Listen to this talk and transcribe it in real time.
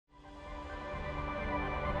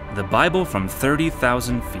The Bible from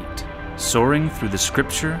 30,000 feet, soaring through the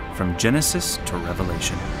Scripture from Genesis to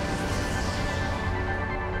Revelation.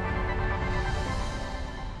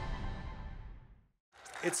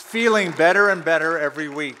 It's feeling better and better every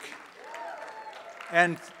week.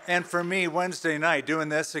 And for me, Wednesday night, doing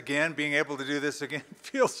this again, being able to do this again,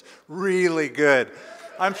 feels really good.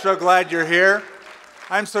 I'm so glad you're here.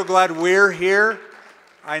 I'm so glad we're here.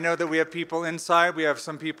 I know that we have people inside. We have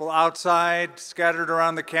some people outside, scattered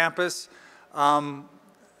around the campus.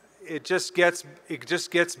 It just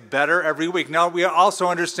gets better every week. Now, we also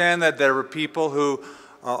understand that there are people who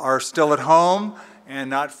are still at home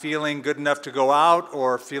and not feeling good enough to go out,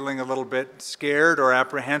 or feeling a little bit scared or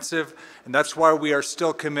apprehensive. And that's why we are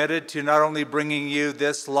still committed to not only bringing you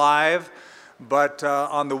this live, but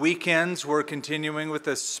on the weekends we're continuing with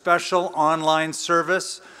a special online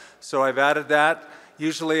service. So I've added that.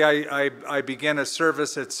 Usually I begin a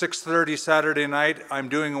service at 6:30 Saturday night. I'm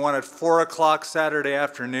doing one at 4 o'clock Saturday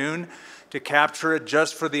afternoon to capture it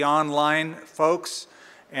just for the online folks.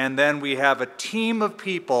 And then we have a team of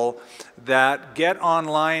people that get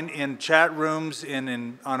online in chat rooms,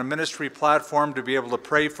 on a ministry platform, to be able to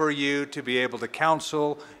pray for you, to be able to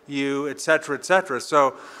counsel you, etc., etc.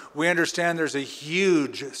 So we understand there's a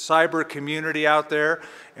huge cyber community out there,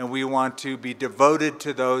 and we want to be devoted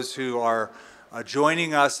to those who are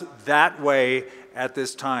joining us that way at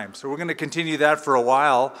this time. So we're going to continue that for a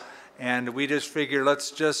while, and we just figure let's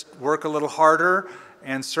just work a little harder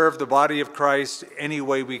and serve the body of Christ any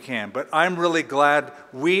way we can. But I'm really glad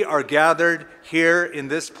we are gathered here in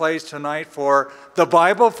this place tonight for the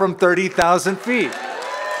Bible from 30,000 feet.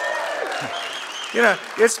 You know,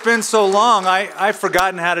 it's been so long, I've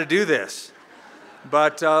forgotten how to do this.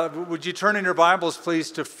 But would you turn in your Bibles,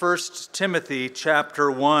 please, to 1 Timothy chapter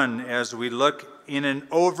 1 as we look in an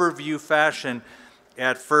overview fashion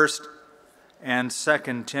at 1 and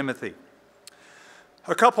 2 Timothy.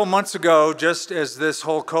 A couple months ago, just as this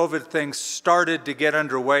whole COVID thing started to get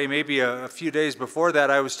underway, maybe a few days before that,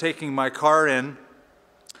 I was taking my car in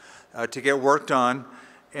to get worked on,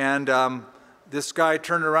 and this guy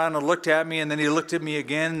turned around and looked at me, and then he looked at me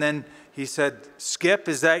again, and then he said, "Skip,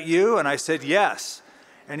 is that you?" And I said, "Yes."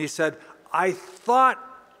 And he said, "I thought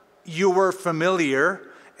you were familiar,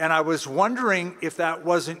 and I was wondering if that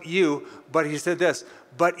wasn't you," but he said this,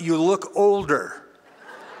 "but you look older."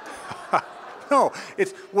 No,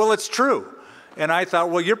 it's true. And I thought,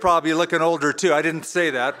 well, you're probably looking older too. I didn't say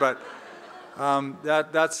that, but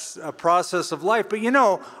that's a process of life. But you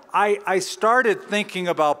know, I started thinking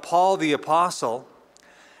about Paul the Apostle,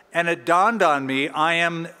 and it dawned on me, I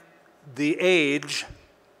am the age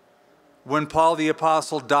when Paul the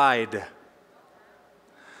Apostle died.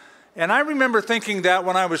 And I remember thinking that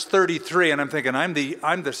when I was 33, and I'm thinking, I'm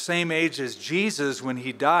the same age as Jesus when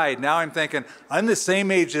he died. Now I'm thinking, I'm the same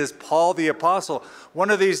age as Paul the Apostle. One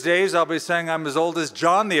of these days, I'll be saying I'm as old as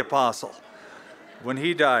John the Apostle when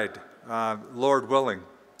he died, Lord willing.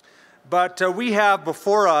 But we have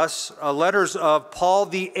before us letters of Paul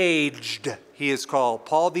the Aged, he is called,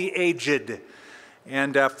 Paul the Aged.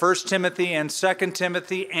 And 1 Timothy and 2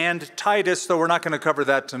 Timothy and Titus, though we're not going to cover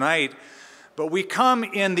that tonight. But we come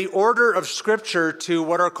in the order of Scripture to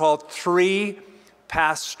what are called 3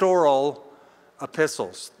 pastoral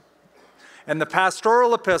epistles. And the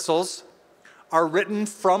pastoral epistles are written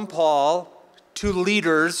from Paul to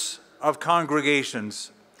leaders of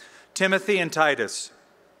congregations, Timothy and Titus.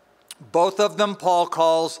 Both of them Paul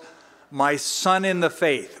calls my son in the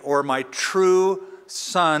faith, or my true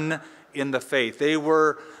son in the faith. They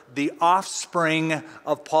were the offspring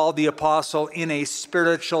of Paul the Apostle in a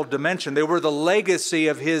spiritual dimension. They were the legacy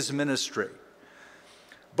of his ministry.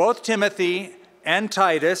 Both Timothy and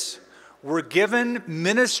Titus were given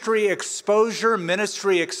ministry exposure,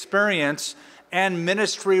 ministry experience, and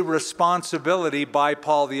ministry responsibility by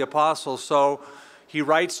Paul the Apostle. So he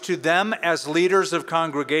writes to them as leaders of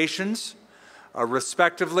congregations,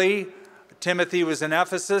 respectively. Timothy was in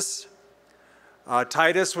Ephesus.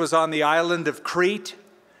 Titus was on the island of Crete.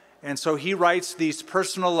 And so he writes these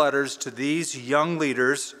personal letters to these young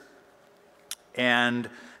leaders and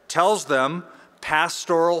tells them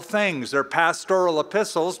pastoral things. They're pastoral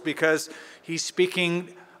epistles because he's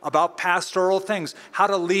speaking about pastoral things, how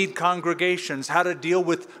to lead congregations, how to deal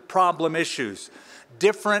with problem issues,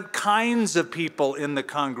 different kinds of people in the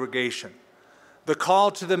congregation, the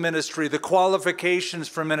call to the ministry, the qualifications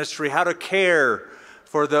for ministry, how to care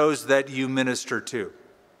for those that you minister to.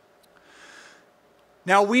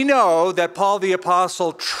 Now, we know that Paul the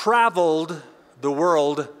Apostle traveled the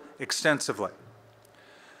world extensively.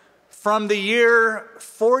 From the year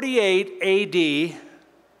 48 AD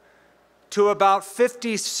to about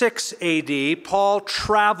 56 AD, Paul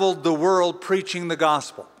traveled the world preaching the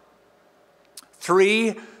gospel.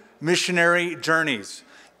 3 missionary journeys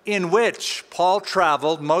in which Paul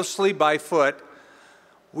traveled mostly by foot.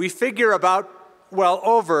 We figure about,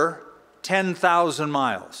 over 10,000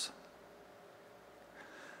 miles.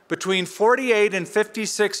 Between 48 and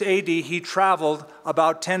 56 AD, he traveled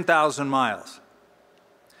about 10,000 miles.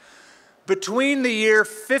 Between the year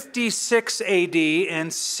 56 AD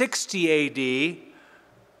and 60 AD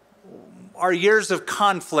are years of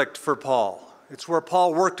conflict for Paul. It's where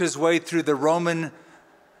Paul worked his way through the Roman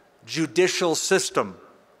judicial system.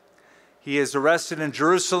 He is arrested in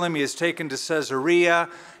Jerusalem. He is taken to Caesarea.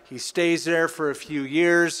 He stays there for a few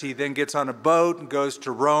years. He then gets on a boat and goes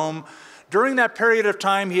to Rome. During that period of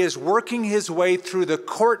time, he is working his way through the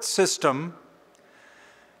court system.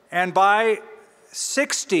 And by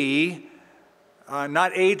 60,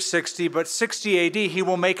 not age 60, but 60 AD, he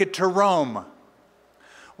will make it to Rome,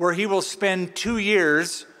 where he will spend 2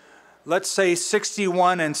 years, let's say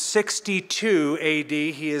 61 and 62 AD,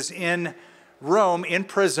 he is in Rome, in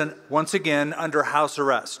prison, once again, under house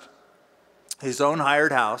arrest. His own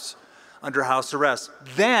hired house, under house arrest.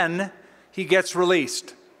 Then he gets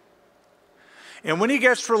released. And when he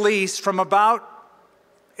gets released from about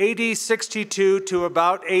AD 62 to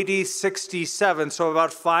about AD 67, so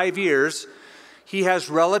about 5 years, he has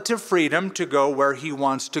relative freedom to go where he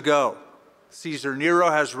wants to go. Caesar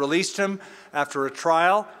Nero has released him after a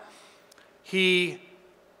trial. He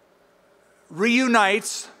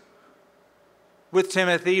reunites with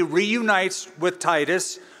Timothy, reunites with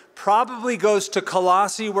Titus, probably goes to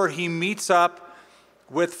Colossae where he meets up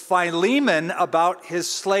with Philemon about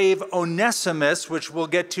his slave Onesimus, which we'll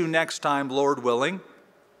get to next time, Lord willing.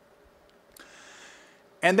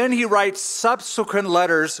 And then he writes subsequent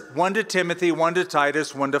letters, one to Timothy, one to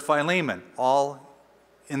Titus, one to Philemon, all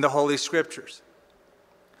in the Holy Scriptures.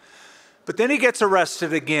 But then he gets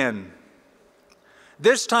arrested again.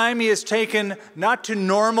 This time he is taken not to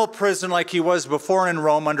normal prison like he was before in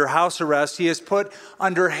Rome under house arrest. He is put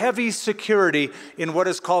under heavy security in what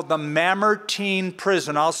is called the Mamertine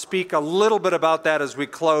prison. I'll speak a little bit about that as we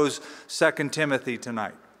close 2 Timothy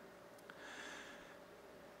tonight.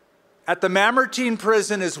 At the Mamertine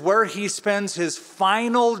prison is where he spends his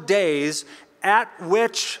final days, at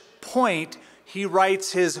which point he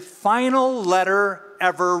writes his final letter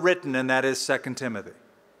ever written, and that is 2 Timothy.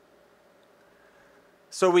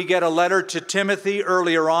 So we get a letter to Timothy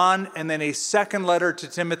earlier on, and then a second letter to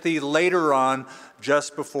Timothy later on,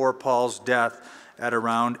 just before Paul's death at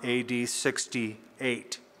around AD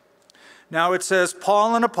 68. Now it says,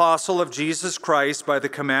 Paul, an apostle of Jesus Christ, by the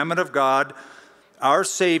commandment of God, our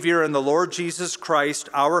Savior, and the Lord Jesus Christ,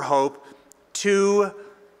 our hope, to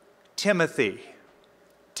Timothy.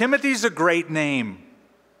 Timothy's a great name.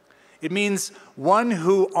 It means one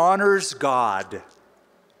who honors God.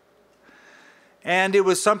 And it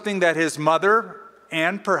was something that his mother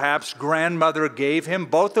and perhaps grandmother gave him,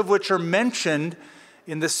 both of which are mentioned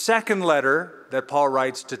in the second letter that Paul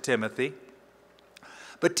writes to Timothy.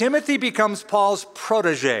 But Timothy becomes Paul's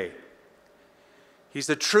protege. He's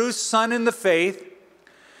a true son in the faith.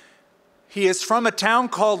 He is from a town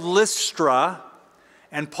called Lystra,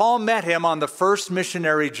 and Paul met him on the first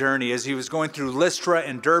missionary journey as he was going through Lystra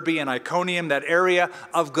and Derbe and Iconium, that area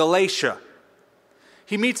of Galatia.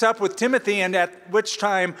 He meets up with Timothy, and at which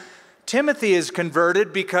time Timothy is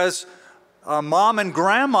converted because mom and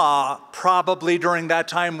grandma probably during that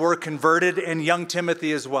time were converted, and young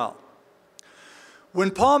Timothy as well.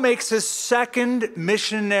 When Paul makes his second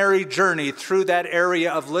missionary journey through that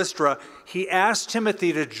area of Lystra, he asked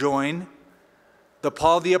Timothy to join the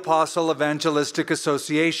Paul the Apostle Evangelistic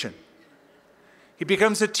Association. He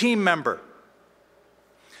becomes a team member,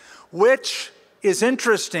 which is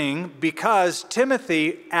interesting because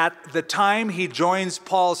Timothy, at the time he joins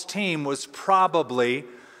Paul's team, was probably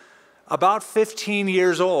about 15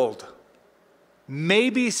 years old,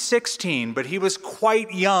 maybe 16, but he was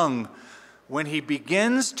quite young when he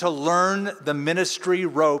begins to learn the ministry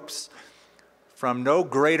ropes from no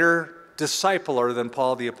greater discipler than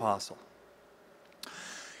Paul the Apostle.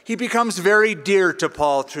 He becomes very dear to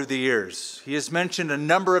Paul through the years. He is mentioned a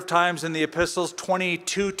number of times in the epistles,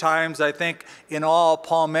 22 times, I think, in all,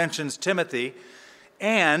 Paul mentions Timothy.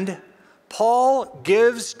 And Paul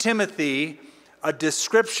gives Timothy a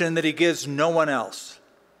description that he gives no one else.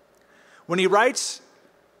 When he writes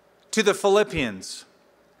to the Philippians,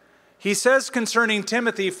 he says concerning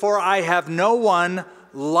Timothy, "For I have no one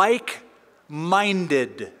like-minded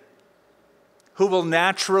who will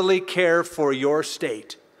naturally care for your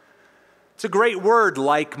state." It's a great word,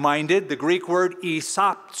 like-minded, the Greek word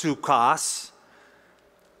isopsukos.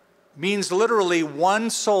 means literally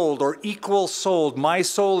one-souled or equal-souled. My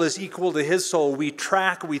soul is equal to his soul. We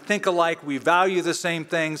track, we think alike, we value the same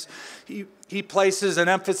things. He places an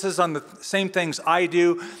emphasis on the same things I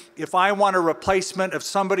do. If I want a replacement of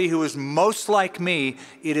somebody who is most like me,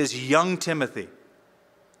 it is young Timothy.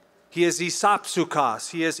 He is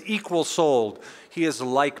isopsukos. He is equal-souled. He is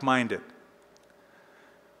like-minded.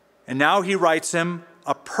 And now he writes him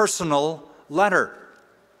a personal letter.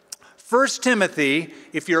 1 Timothy,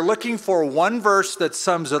 if you're looking for one verse that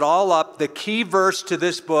sums it all up, the key verse to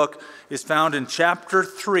this book is found in chapter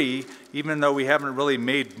 3, even though we haven't really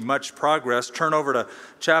made much progress. Turn over to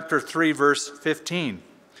chapter 3, verse 15,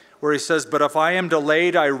 where he says, "But if I am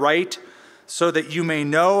delayed, I write so that you may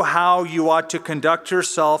know how you ought to conduct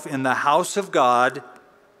yourself in the house of God,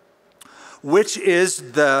 which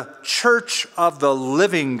is the church of the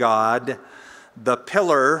living God, the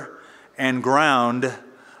pillar and ground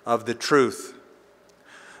of the truth."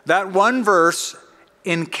 That one verse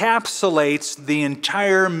encapsulates the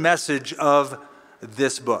entire message of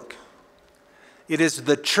this book. It is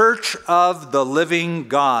the church of the living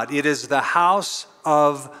God. It is the house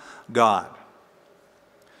of God.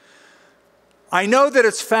 I know that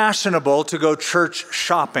it's fashionable to go church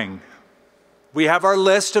shopping. We have our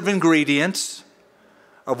list of ingredients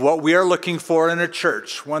of what we are looking for in a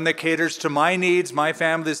church, one that caters to my needs, my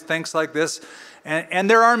family's, things like this. And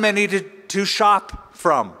there are many to shop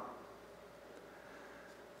from.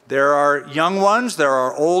 There are young ones, there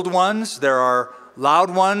are old ones, there are loud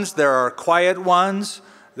ones, there are quiet ones,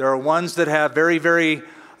 there are ones that have very, very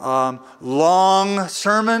long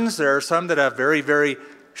sermons, there are some that have very, very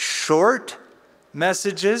short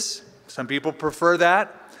messages. Some people prefer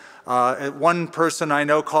that. One person I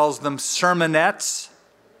know calls them sermonettes.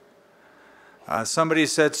 Somebody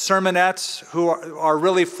said sermonettes who are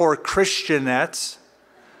really for Christianettes.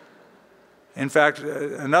 In fact,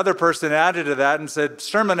 another person added to that and said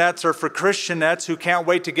sermonettes are for Christianettes who can't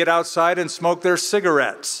wait to get outside and smoke their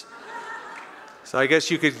cigarettes. So I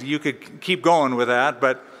guess you could keep going with that.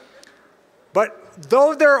 But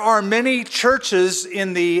though there are many churches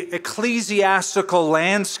in the ecclesiastical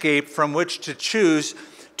landscape from which to choose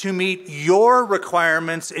to meet your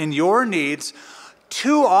requirements and your needs,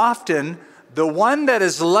 too often the one that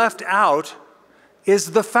is left out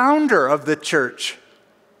is the founder of the church.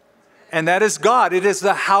 And that is God. It is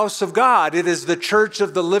the house of God. It is the church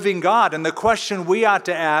of the living God. And the question we ought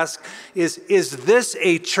to ask is this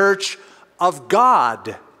a church of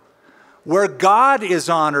God, where God is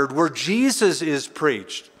honored, where Jesus is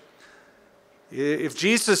preached? If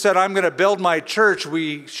Jesus said, "I'm going to build my church,"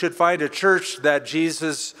 we should find a church that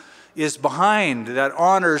Jesus is behind, that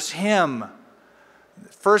honors him.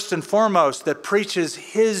 First and foremost, that preaches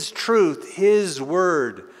his truth, his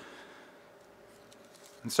word.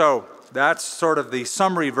 And so that's sort of the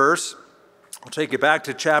summary verse. I'll take you back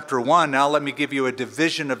to chapter 1. Now let me give you a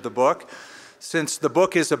division of the book. Since the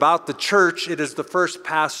book is about the church, it is the first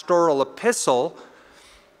pastoral epistle.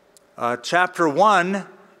 Chapter 1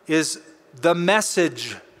 is the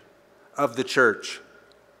message of the church.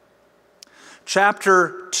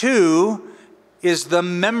 Chapter 2 is the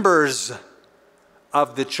members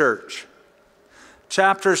of the church.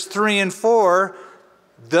 Chapters 3 and 4,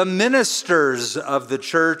 the ministers of the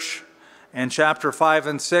church. And chapter 5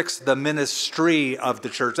 and 6, the ministry of the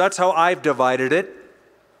church. That's how I've divided it.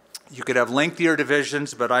 You could have lengthier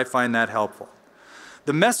divisions, but I find that helpful.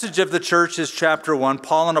 The message of the church is chapter 1,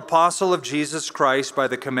 Paul, an apostle of Jesus Christ, by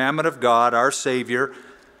the commandment of God, our Savior,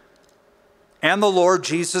 and the Lord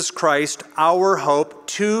Jesus Christ, our hope,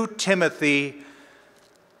 to Timothy,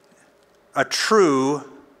 a true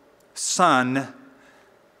son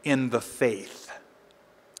in the faith.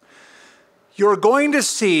 You're going to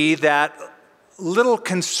see that little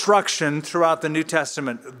construction throughout the New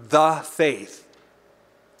Testament, the faith.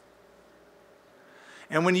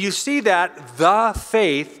 And when you see that, the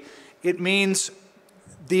faith, it means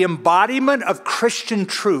the embodiment of Christian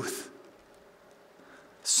truth.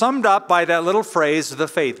 Summed up by that little phrase, the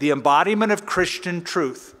faith, the embodiment of Christian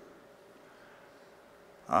truth.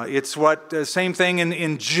 It's what, same thing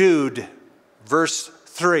in Jude, verse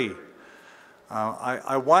 3.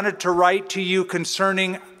 I wanted to write to you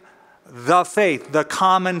concerning the faith, the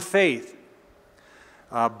common faith.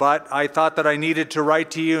 But I thought that I needed to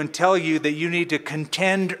write to you and tell you that you need to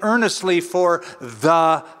contend earnestly for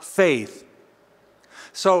the faith.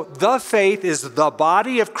 So the faith is the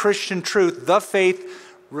body of Christian truth. The faith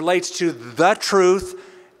relates to the truth,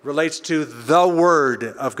 relates to the Word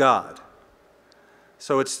of God.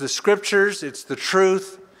 So it's the Scriptures, it's the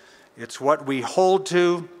truth, it's what we hold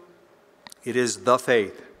to. It is the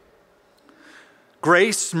faith.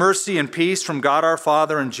 Grace, mercy, and peace from God our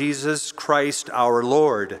Father and Jesus Christ our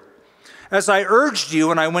Lord. As I urged you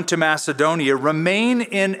when I went to Macedonia, remain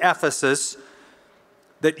in Ephesus,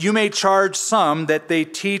 that you may charge some that they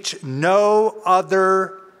teach no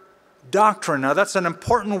other doctrine. Now that's an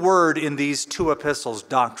important word in these two epistles,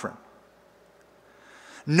 doctrine.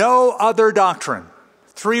 No other doctrine.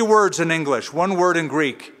 3 words in English, 1 word in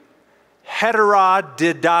Greek.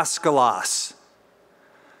 Heterodidaskalos.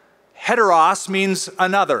 Heteros means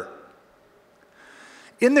another.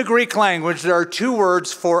 In the Greek language, there are 2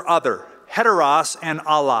 words for other, heteros and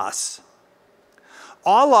allos.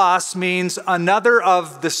 Allos means another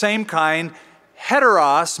of the same kind.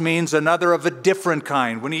 Heteros means another of a different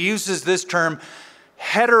kind. When he uses this term,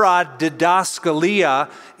 heterodidaskalia,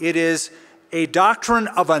 it is a doctrine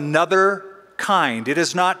of another kind. It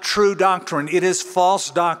is not true doctrine. It is false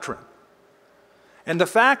doctrine. And the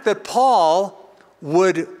fact that Paul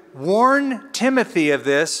would warn Timothy of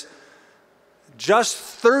this just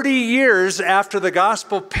 30 years after the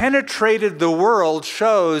gospel penetrated the world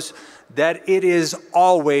shows that it is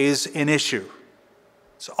always an issue.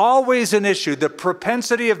 It's always an issue. The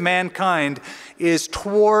propensity of mankind is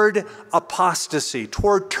toward apostasy,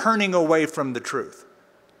 toward turning away from the truth.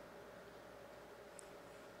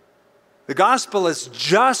 The gospel has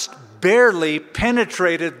just barely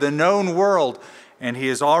penetrated the known world, and he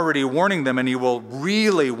is already warning them, and he will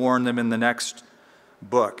really warn them in the next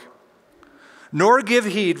book. Nor give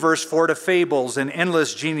heed, verse 4, to fables and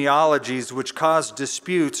endless genealogies which cause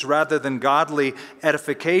disputes rather than godly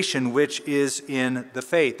edification, which is in the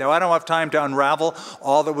faith. Now, I don't have time to unravel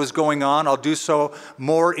all that was going on. I'll do so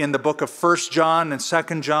more in the book of 1 John and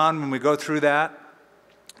 2 John when we go through that.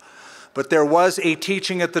 But there was a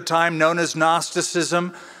teaching at the time known as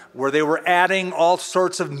Gnosticism, where they were adding all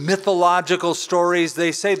sorts of mythological stories.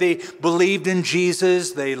 They say they believed in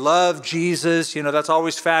Jesus, they loved Jesus. You know, that's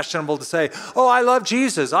always fashionable to say, oh, I love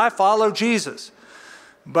Jesus, I follow Jesus.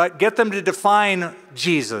 But get them to define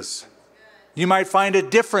Jesus. You might find a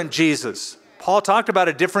different Jesus. Paul talked about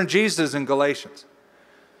a different Jesus in Galatians.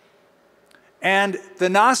 And the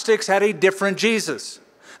Gnostics had a different Jesus.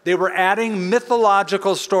 They were adding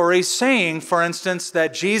mythological stories, saying, for instance,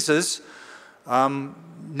 that Jesus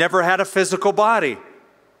never had a physical body.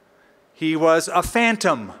 He was a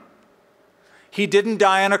phantom. He didn't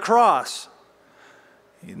die on a cross.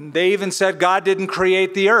 They even said God didn't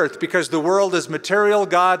create the earth because the world is material.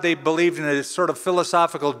 God, they believed in a sort of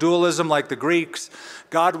philosophical dualism like the Greeks.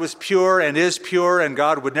 God was pure and is pure, and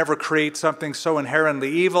God would never create something so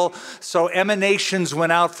inherently evil. So emanations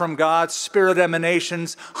went out from God, spirit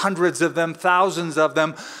emanations, hundreds of them, thousands of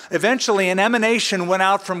them. Eventually, an emanation went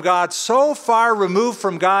out from God so far removed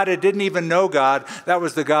from God, it didn't even know God. That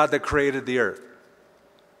was the God that created the earth.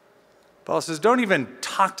 Paul says, don't even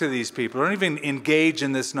talk to these people. Don't even engage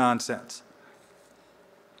in this nonsense.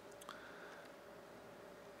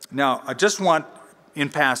 Now, I just want, in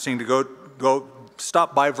passing, to go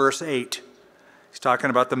stop by verse 8. He's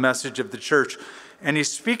talking about the message of the church. And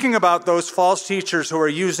he's speaking about those false teachers who are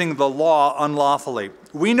using the law unlawfully.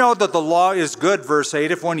 We know that the law is good, verse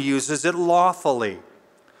 8, if one uses it lawfully.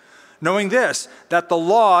 Knowing this, that the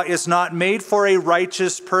law is not made for a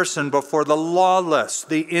righteous person, but for the lawless,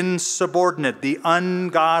 the insubordinate, the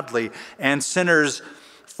ungodly, and sinners,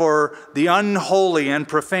 for the unholy and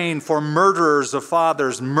profane, for murderers of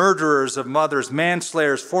fathers, murderers of mothers,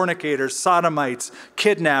 manslayers, fornicators, sodomites,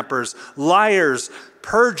 kidnappers, liars,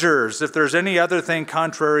 perjurers, if there's any other thing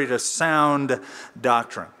contrary to sound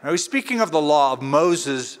doctrine. Now he's speaking of the law of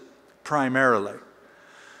Moses primarily.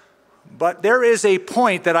 But there is a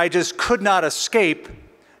point that I just could not escape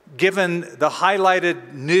given the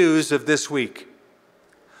highlighted news of this week.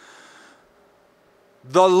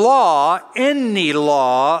 The law, any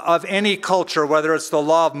law of any culture, whether it's the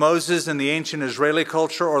law of Moses in the ancient Israeli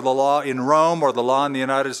culture or the law in Rome or the law in the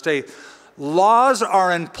United States, laws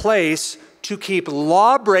are in place to keep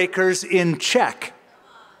lawbreakers in check.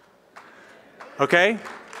 Okay?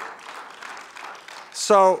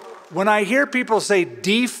 So, when I hear people say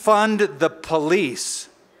defund the police,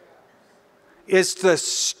 it's the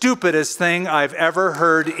stupidest thing I've ever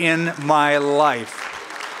heard in my life.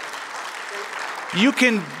 You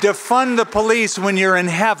can defund the police when you're in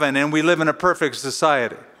heaven and we live in a perfect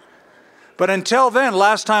society. But until then,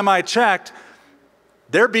 last time I checked,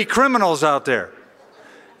 there be criminals out there.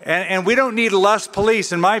 And we don't need less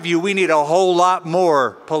police. In my view, we need a whole lot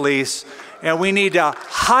more police. And we need to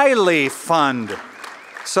highly fund.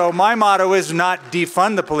 So my motto is not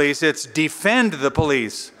defund the police, it's defend the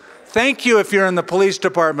police. Thank you if you're in the police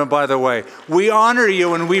department, by the way. We honor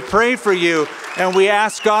you and we pray for you and we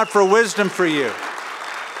ask God for wisdom for you.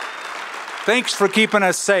 Thanks for keeping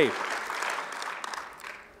us safe.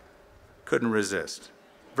 Couldn't resist.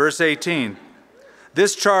 Verse 18.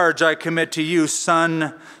 This charge I commit to you,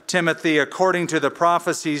 son Timothy, according to the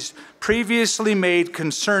prophecies previously made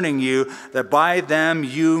concerning you, that by them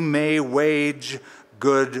you may wage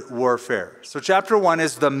good warfare. So chapter 1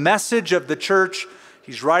 is the message of the church.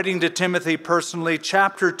 He's writing to Timothy personally.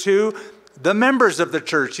 Chapter 2, the members of the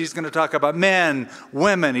church. He's going to talk about men,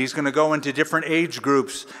 women. He's going to go into different age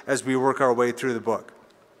groups as we work our way through the book.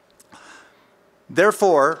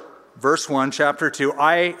 Therefore, verse 1, chapter 2,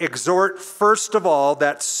 I exhort first of all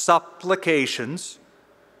that supplications,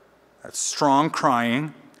 that's strong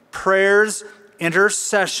crying, prayers,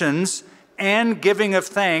 intercessions, and giving of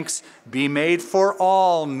thanks be made for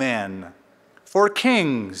all men, for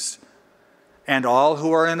kings, and all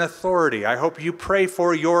who are in authority. I hope you pray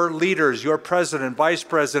for your leaders, your president, vice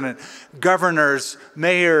president, governors,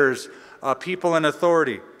 mayors, people in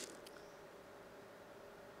authority,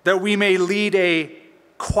 that we may lead a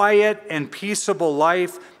quiet and peaceable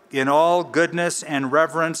life in all goodness and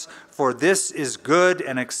reverence, for this is good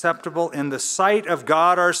and acceptable in the sight of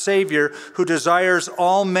God our Savior, who desires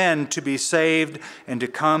all men to be saved and to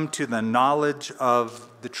come to the knowledge of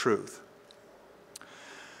the truth.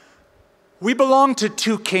 We belong to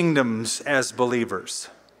two kingdoms as believers.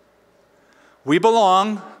 We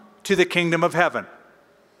belong to the kingdom of heaven.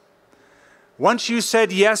 Once you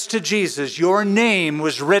said yes to Jesus, your name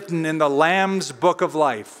was written in the Lamb's book of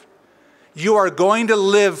life. You are going to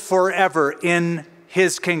live forever in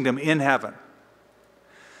his kingdom, in heaven.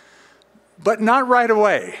 But not right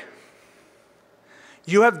away.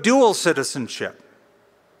 You have dual citizenship.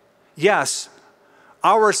 Yes,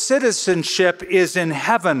 our citizenship is in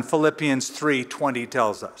heaven, Philippians 3:20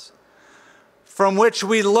 tells us, from which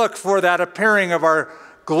we look for that appearing of our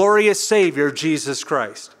glorious Savior, Jesus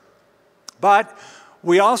Christ. But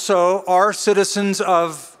we also are citizens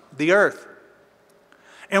of the earth,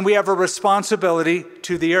 and we have a responsibility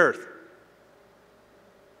to the earth.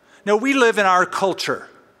 Now, we live in our culture,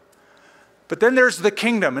 but then there's the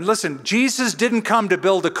kingdom. And listen, Jesus didn't come to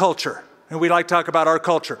build a culture. And we like to talk about our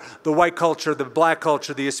culture, the white culture, the black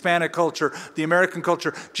culture, the Hispanic culture, the American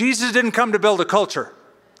culture. Jesus didn't come to build a culture.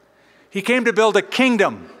 He came to build a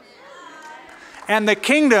kingdom. And the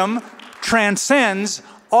kingdom transcends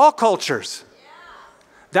all cultures.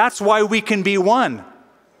 That's why we can be one.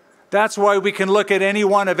 That's why we can look at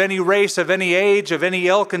anyone of any race, of any age, of any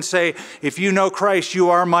ilk and say, if you know Christ, you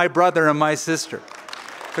are my brother and my sister.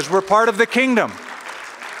 Because we're part of the kingdom.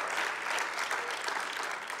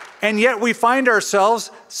 And yet we find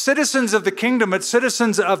ourselves citizens of the kingdom, but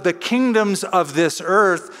citizens of the kingdoms of this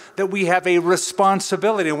earth, that we have a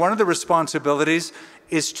responsibility. And one of the responsibilities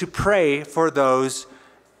is to pray for those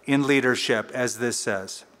in leadership, as this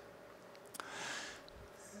says.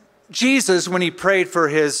 Jesus, when he prayed for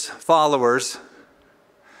his followers,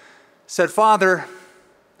 said, Father,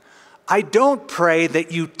 I don't pray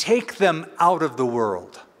that you take them out of the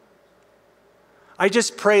world. I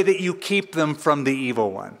just pray that you keep them from the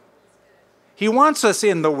evil one. He wants us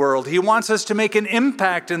in the world. He wants us to make an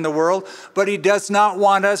impact in the world, but he does not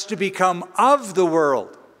want us to become of the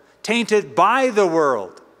world, tainted by the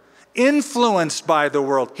world, influenced by the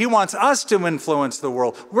world. He wants us to influence the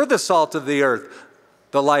world. We're the salt of the earth,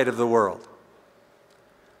 the light of the world.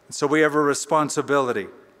 And so we have a responsibility.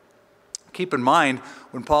 Keep in mind,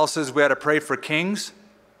 when Paul says we had to pray for kings,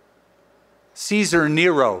 Caesar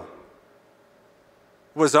Nero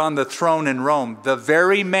was on the throne in Rome, the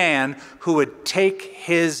very man who would take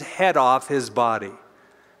his head off his body,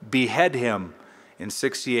 behead him in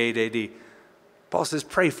 68 AD. Paul says,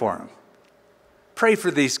 pray for him. Pray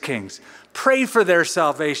for these kings. Pray for their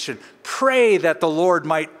salvation. Pray that the Lord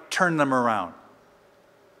might turn them around.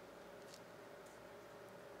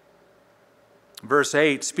 Verse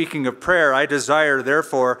 8, speaking of prayer, I desire,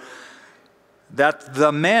 therefore, that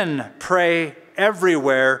the men pray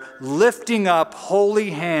everywhere, lifting up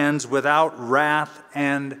holy hands without wrath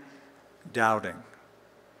and doubting.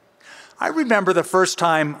 I remember the first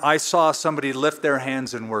time I saw somebody lift their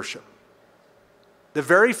hands in worship. The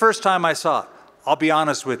very first time I saw it, I'll be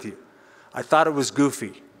honest with you, I thought it was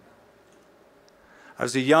goofy. I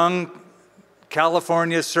was a young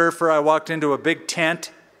California surfer. I walked into a big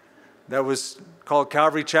tent that was called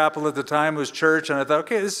Calvary Chapel at the time. It was church, and I thought,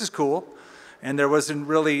 okay, this is cool. And there wasn't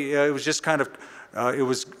really, it was just kind of, it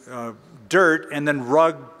was dirt and then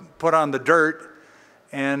rug put on the dirt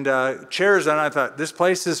and chairs. And I thought, this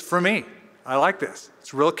place is for me. I like this.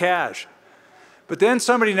 It's real cash. But then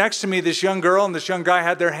somebody next to me, this young girl and this young guy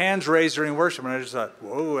had their hands raised during worship. And I just thought,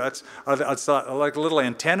 whoa, that's like little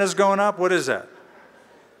antennas going up. What is that?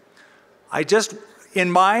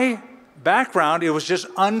 In my background, it was just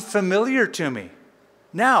unfamiliar to me.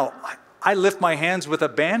 Now, I lift my hands with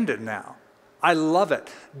abandon now. I love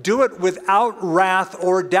it. Do it without wrath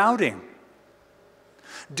or doubting.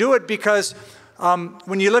 Do it because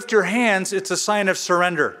when you lift your hands, it's a sign of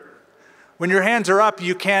surrender. When your hands are up,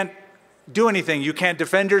 you can't do anything. You can't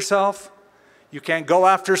defend yourself. You can't go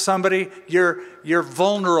after somebody. You're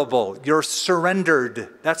vulnerable. You're surrendered.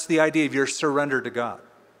 That's the idea of you're surrendered to God.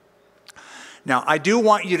 Now, I do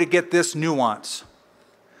want you to get this nuance,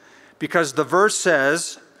 because the verse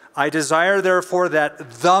says, I desire therefore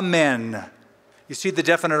that the men. You see the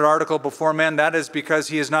definite article before men? That is because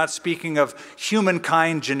he is not speaking of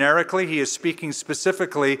humankind generically. He is speaking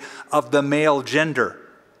specifically of the male gender.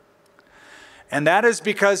 And that is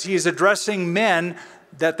because he is addressing men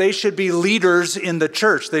that they should be leaders in the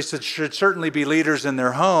church. They should certainly be leaders in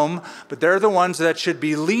their home, but they're the ones that should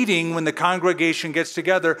be leading when the congregation gets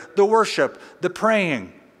together, the worship, the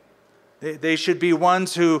praying. They should be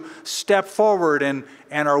ones who step forward and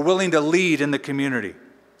are willing to lead in the community.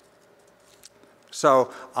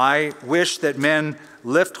 So I wish that men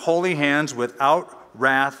lift holy hands without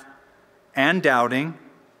wrath and doubting.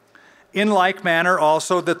 In like manner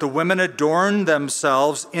also that the women adorn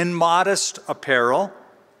themselves in modest apparel.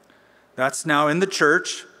 That's now in the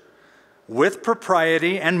church, with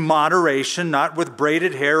propriety and moderation, not with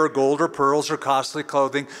braided hair or gold or pearls or costly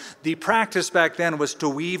clothing. The practice back then was to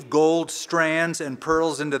weave gold strands and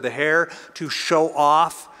pearls into the hair to show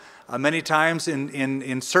off, many times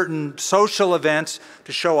in certain social events,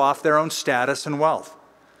 to show off their own status and wealth.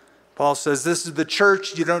 Paul says, this is the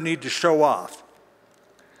church, you don't need to show off.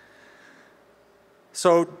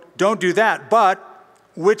 So don't do that, but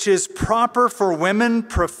which is proper for women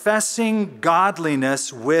professing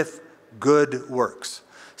godliness with good works.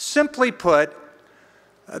 Simply put,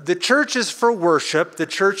 the church is for worship. The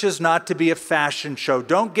church is not to be a fashion show.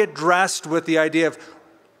 Don't get dressed with the idea of,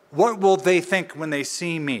 what will they think when they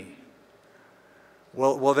see me?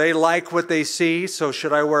 Will they like what they see? So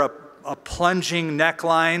should I wear a plunging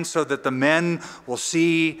neckline so that the men will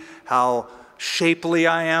see how shapely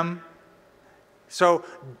I am? So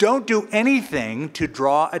don't do anything to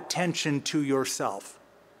draw attention to yourself.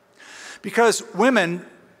 Because women,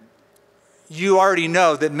 you already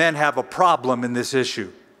know that men have a problem in this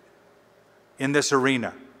issue, in this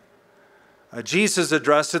arena. Jesus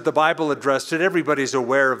addressed it, the Bible addressed it, everybody's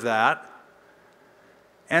aware of that.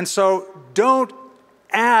 And so don't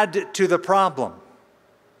add to the problem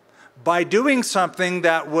by doing something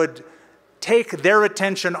that would take their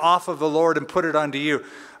attention off of the Lord and put it onto you.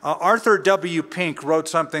 Arthur W. Pink wrote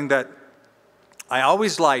something that I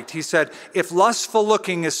always liked. He said, if lustful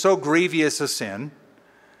looking is so grievous a sin,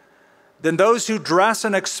 then those who dress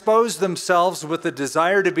and expose themselves with the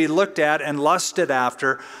desire to be looked at and lusted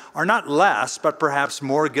after are not less, but perhaps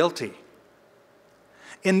more guilty.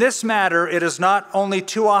 In this matter, it is not only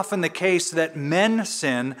too often the case that men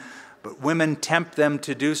sin, but women tempt them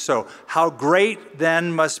to do so. How great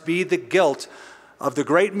then must be the guilt of the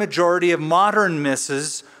great majority of modern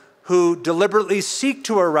misses who deliberately seek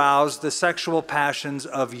to arouse the sexual passions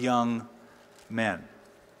of young men.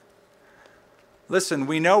 Listen,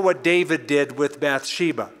 we know what David did with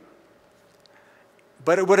Bathsheba,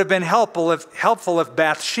 but it would have been helpful if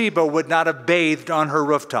Bathsheba would not have bathed on her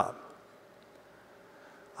rooftop.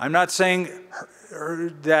 I'm not saying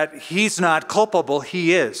that he's not culpable,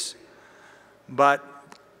 he is. But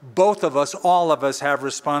both of us, all of us, have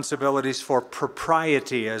responsibilities for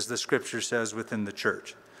propriety, as the scripture says, within the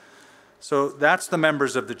church. So that's the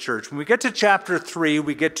members of the church. When we get to chapter 3,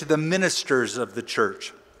 we get to the ministers of the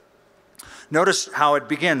church. Notice how it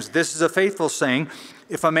begins. This is a faithful saying.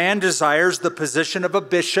 If a man desires the position of a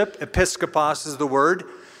bishop, episkopos is the word.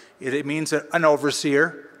 It means an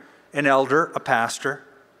overseer, an elder, a pastor.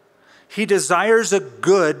 He desires a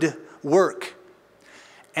good work.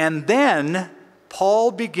 And then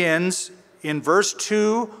Paul begins in verse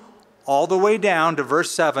 2 all the way down to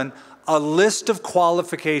verse 7, a list of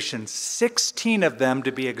qualifications, 16 of them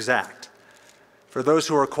to be exact, for those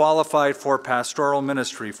who are qualified for pastoral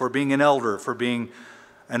ministry, for being an elder, for being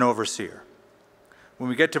an overseer. When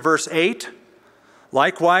we get to verse 8,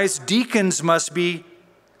 likewise, deacons must be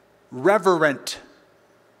reverent,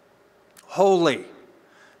 holy.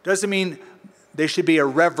 Doesn't mean they should be a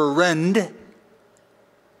reverend,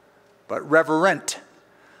 but reverent.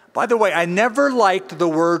 By the way, I never liked the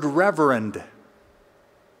word reverend.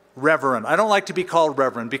 Reverend. I don't like to be called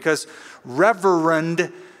reverend because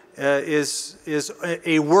reverend is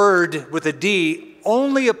a word with a D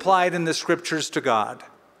only applied in the scriptures to God.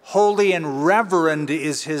 Holy and reverend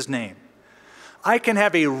is his name. I can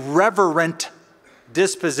have a reverent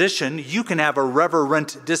disposition. You can have a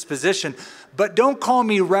reverent disposition, but don't call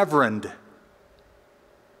me reverend. You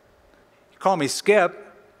call me Skip.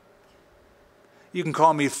 You can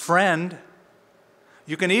call me friend.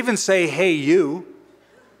 You can even say, hey, you.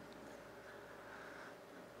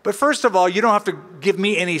 But first of all, you don't have to give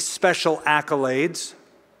me any special accolades.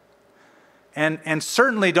 And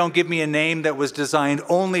certainly don't give me a name that was designed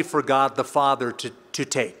only for God the Father to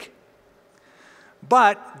take.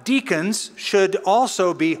 But deacons should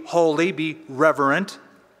also be holy, be reverent,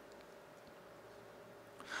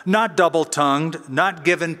 not double-tongued, not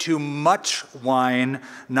given to much wine,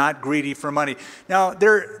 not greedy for money. Now,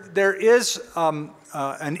 there is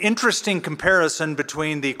an interesting comparison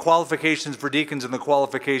between the qualifications for deacons and the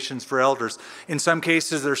qualifications for elders. In some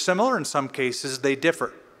cases, they're similar. In some cases, they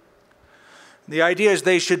differ. The idea is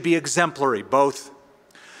they should be exemplary, both.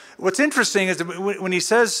 What's interesting is that when he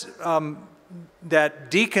says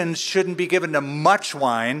that deacons shouldn't be given to much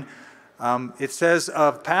wine, it says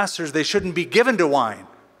of pastors they shouldn't be given to wine.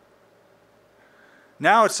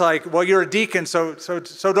 Now it's like, well, you're a deacon, so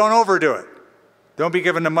don't overdo it. Don't be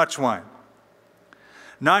given to much wine.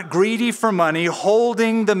 Not greedy for money,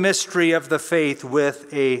 holding the mystery of the faith with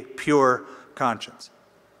a pure conscience.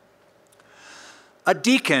 A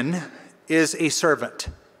deacon is a servant.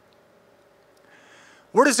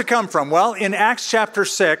 Where does it come from? Well, in Acts chapter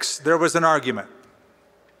 6, there was an argument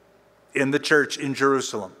in the church in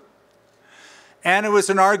Jerusalem. And it was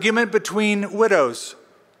an argument between widows.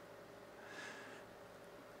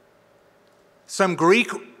 Some Greek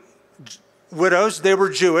widows, they were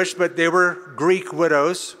Jewish, but they were Greek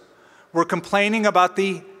widows, were complaining about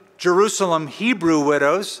the Jerusalem Hebrew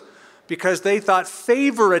widows because they thought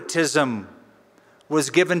favoritism was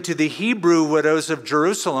given to the Hebrew widows of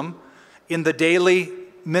Jerusalem in the daily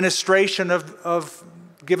ministration of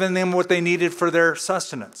giving them what they needed for their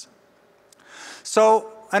sustenance.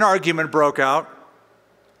 So an argument broke out.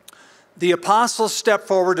 The apostles stepped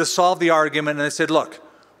forward to solve the argument, and they said, look,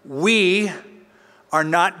 we are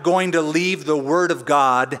not going to leave the Word of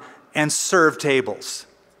God and serve tables.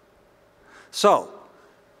 So,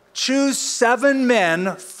 choose 7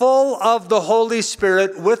 men full of the Holy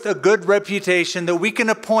Spirit with a good reputation that we can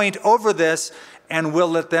appoint over this, and we'll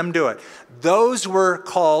let them do it. Those were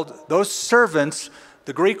called, those servants,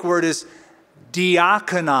 the Greek word is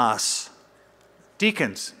diakonos,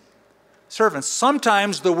 deacons, servants.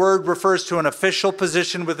 Sometimes the word refers to an official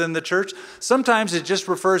position within the church. Sometimes it just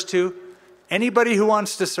refers to anybody who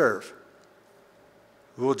wants to serve,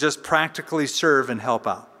 who will just practically serve and help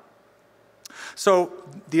out. So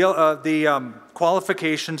the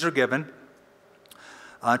qualifications are given.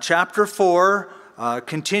 Chapter 4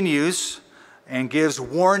 continues and gives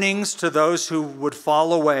warnings to those who would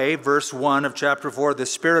fall away. Verse 1 of chapter 4, the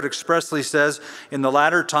Spirit expressly says, in the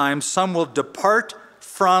latter times, some will depart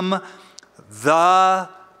from the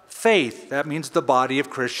faith. That means the body of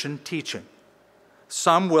Christian teaching.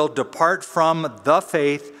 Some will depart from the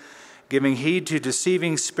faith, giving heed to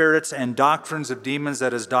deceiving spirits and doctrines of demons,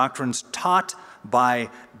 that is, doctrines taught by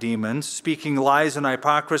demons, speaking lies and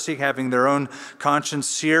hypocrisy, having their own conscience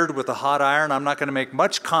seared with a hot iron. I'm not going to make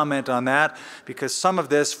much comment on that because some of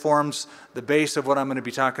this forms the base of what I'm going to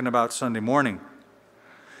be talking about Sunday morning.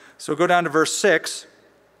 So go down to verse 6.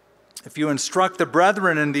 If you instruct the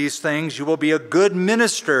brethren in these things, you will be a good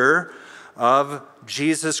minister of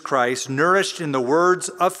Jesus Christ, nourished in the words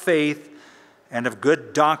of faith and of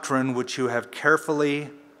good doctrine which you have carefully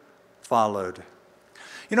followed.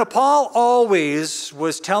 You know, Paul always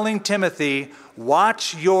was telling Timothy,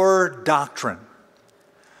 watch your doctrine,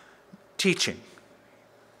 teaching,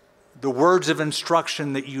 the words of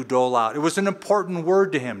instruction that you dole out. It was an important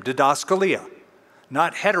word to him, didaskalia,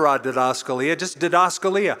 not heterodidaskalia, just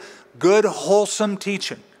didaskalia, good, wholesome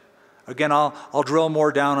teaching. Again, I'll drill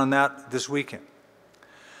more down on that this weekend.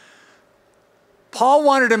 Paul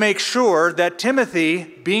wanted to make sure that Timothy,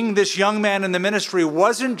 being this young man in the ministry,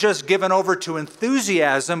 wasn't just given over to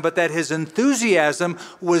enthusiasm, but that his enthusiasm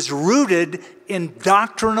was rooted in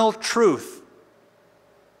doctrinal truth.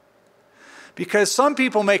 Because some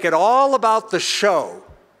people make it all about the show,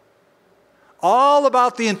 all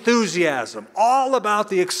about the enthusiasm, all about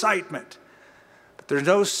the excitement, but there's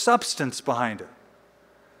no substance behind it.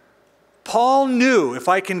 Paul knew, if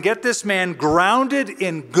I can get this man grounded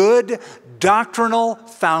in good, doctrinal,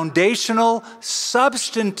 foundational,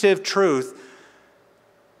 substantive truth,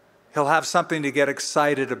 he'll have something to get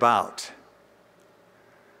excited about.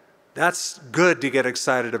 That's good to get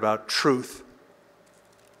excited about, truth.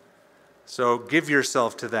 So give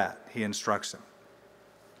yourself to that, he instructs him.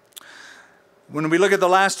 When we look at the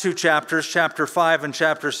last two chapters, chapter 5 and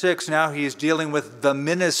chapter 6, now he's dealing with the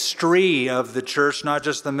ministry of the church, not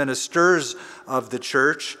just the ministers of the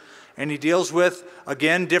church. And he deals with,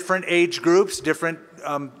 again, different age groups, different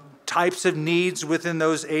types of needs within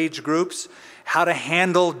those age groups, how to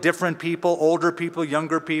handle different people, older people,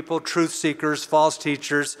 younger people, truth seekers, false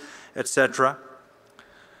teachers, etc.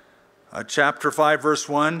 Chapter 5, verse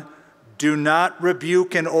 1, do not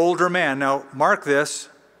rebuke an older man. Now, mark this.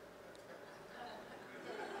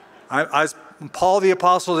 I was Paul the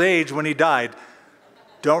Apostle's age when he died.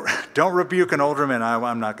 Don't rebuke an older man.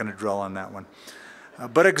 I'm not going to dwell on that one.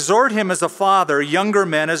 But exhort him as a father, younger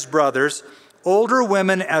men as brothers, older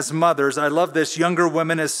women as mothers. I love this. Younger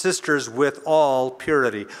women as sisters with all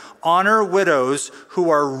purity. Honor widows who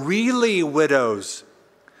are really widows.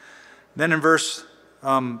 Then in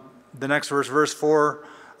the next verse, verse 4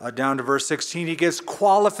 down to verse 16, he gives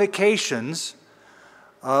qualifications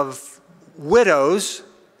of widows,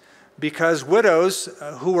 because widows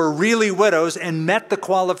who were really widows and met the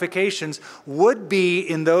qualifications would be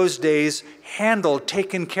in those days handled,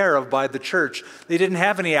 taken care of by the church. They didn't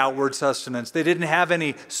have any outward sustenance. They didn't have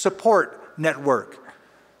any support network.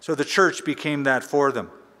 So the church became that for them.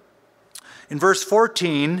 In verse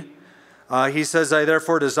 14, he says, I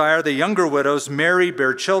therefore desire the younger widows marry,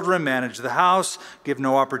 bear children, manage the house, give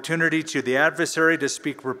no opportunity to the adversary to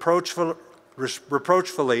speak reproachfully.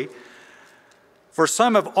 For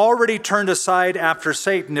some have already turned aside after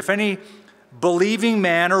Satan. If any believing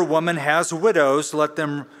man or woman has widows, let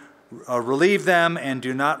them relieve them, and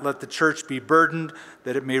do not let the church be burdened,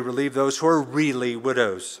 that it may relieve those who are really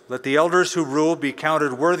widows. Let the elders who rule be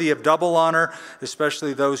counted worthy of double honor,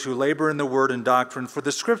 especially those who labor in the word and doctrine. For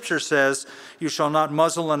the scripture says, you shall not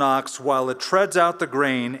muzzle an ox while it treads out the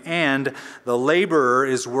grain, and the laborer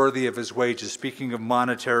is worthy of his wages, speaking of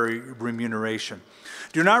monetary remuneration.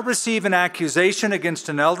 Do not receive an accusation against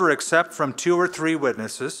an elder except from 2 or 3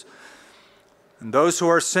 witnesses. And those who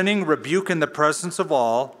are sinning rebuke in the presence of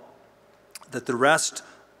all, that the rest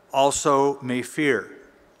also may fear.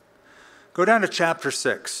 Go down to chapter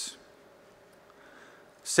 6.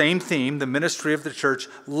 Same theme, the ministry of the church.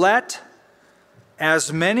 Let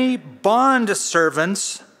as many bond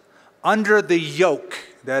servants under the yoke,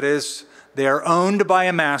 that is, they are owned by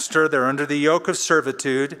a master, they're under the yoke of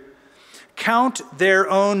servitude, count their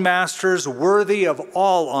own masters worthy of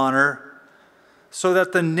all honor, so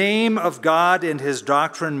that the name of God and his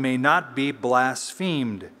doctrine may not be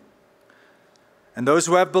blasphemed. And those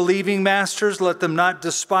who have believing masters, let them not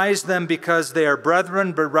despise them because they are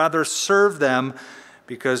brethren, but rather serve them,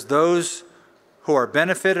 because those who are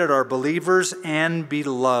benefited are believers and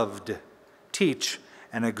beloved. Teach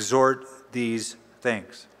and exhort these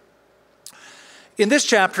things. In this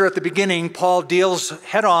chapter at the beginning, Paul deals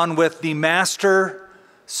head-on with the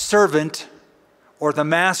master-servant or the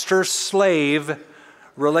master-slave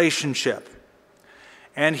relationship.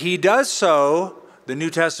 And he does so, the New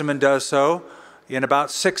Testament does so, in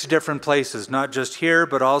about 6 different places, not just here,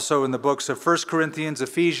 but also in the books of 1 Corinthians,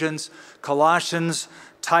 Ephesians, Colossians,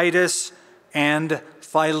 Titus, and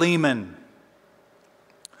Philemon.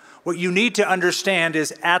 What you need to understand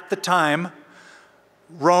is at the time,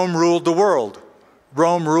 Rome ruled the world.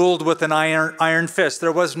 Rome ruled with an iron fist.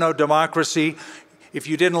 There was no democracy. If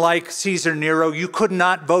you didn't like Caesar Nero, you could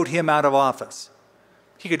not vote him out of office.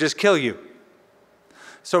 He could just kill you.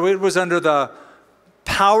 So it was under the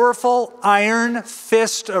powerful iron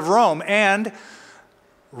fist of Rome. And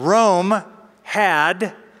Rome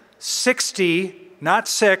had 60, not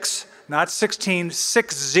 6, not 16,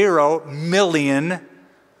 60 million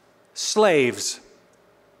slaves.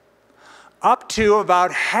 Up to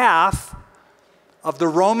about half of the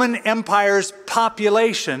Roman Empire's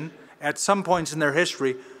population, at some points in their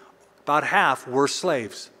history, about half were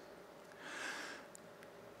slaves.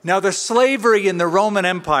 Now, the slavery in the Roman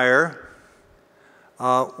Empire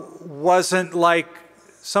wasn't like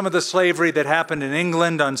some of the slavery that happened in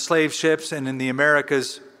England on slave ships and in the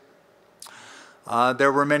Americas.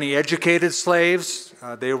 There were many educated slaves.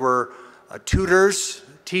 They were tutors,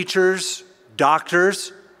 teachers,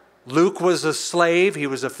 doctors. Luke was a slave. He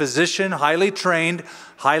was a physician, highly trained,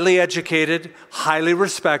 highly educated, highly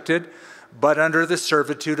respected, but under the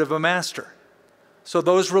servitude of a master. So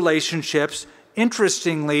those relationships,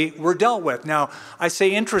 interestingly, were dealt with. Now, I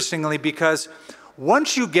say interestingly because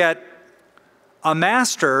once you get a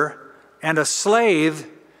master and a slave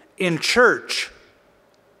in church,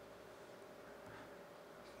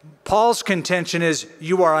 Paul's contention is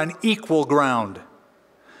you are on equal ground.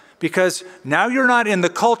 Because now you're not in the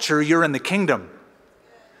culture, you're in the kingdom.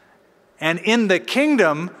 And in the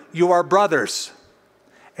kingdom, you are brothers.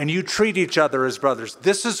 And you treat each other as brothers.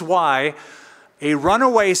 This is why a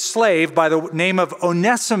runaway slave by the name of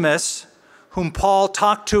Onesimus, whom Paul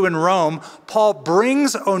talked to in Rome. Paul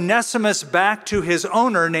brings Onesimus back to his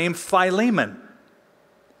owner named Philemon.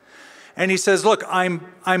 And he says, look,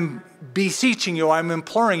 I'm beseeching you, I'm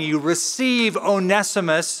imploring you, receive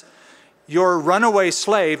Onesimus, your runaway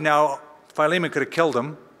slave. Now, Philemon could have killed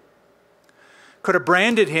him, could have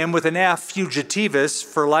branded him with an F, fugitivus,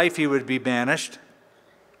 for life he would be banished.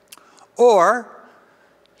 Or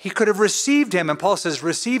he could have received him, and Paul says,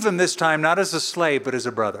 receive him this time, not as a slave, but as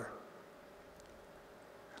a brother.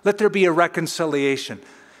 Let there be a reconciliation.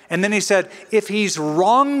 And then he said, if he's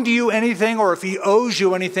wronged you anything, or if he owes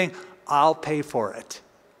you anything, I'll pay for it.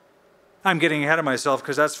 I'm getting ahead of myself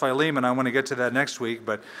because that's Philemon. I want to get to that next week,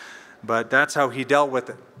 but that's how he dealt with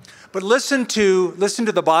it. But listen to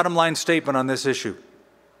the bottom line statement on this issue.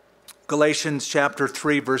 Galatians chapter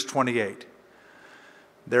 3, verse 28.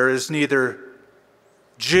 There is neither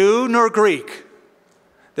Jew nor Greek.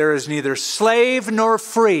 There is neither slave nor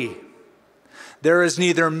free. There is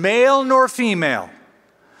neither male nor female.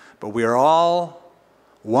 But we are all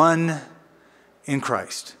one in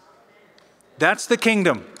Christ. That's the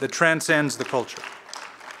kingdom that transcends the culture.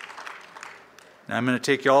 Now I'm going to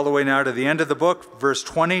take you all the way now to the end of the book, verse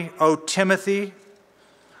 20. O Timothy,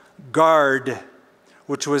 guard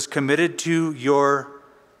which was committed to your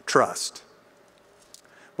trust.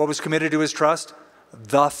 What was committed to his trust?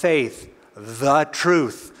 The faith, the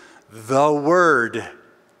truth, the word.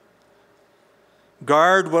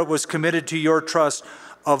 Guard what was committed to your trust.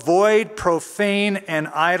 Avoid profane and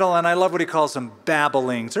idle, and I love what he calls them,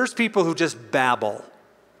 babblings. There's people who just babble.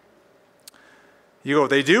 You go,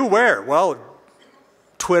 they do where? Well,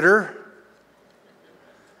 Twitter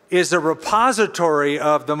is a repository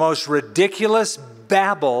of the most ridiculous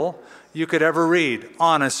babble you could ever read,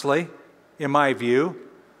 honestly, in my view.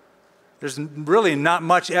 There's really not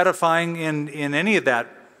much edifying in any of that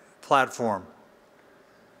platform.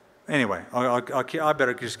 Anyway, I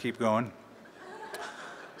better just keep going.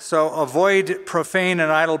 So avoid profane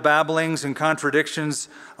and idle babblings and contradictions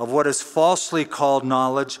of what is falsely called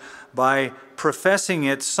knowledge. By professing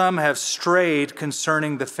it, some have strayed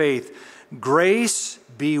concerning the faith. Grace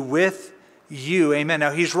be with you. Amen.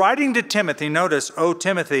 Now he's writing to Timothy. Notice, O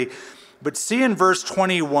Timothy. But see in verse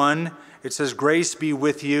 21, it says, grace be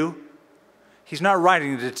with you. He's not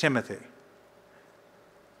writing to Timothy.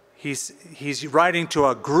 He's writing to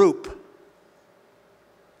a group.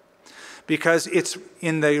 Because it's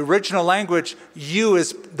in the original language, you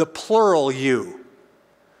is the plural you.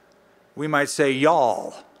 We might say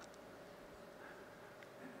y'all.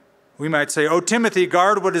 We might say, O Timothy,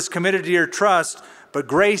 guard what is committed to your trust, but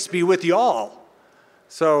grace be with y'all.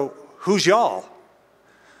 So who's y'all?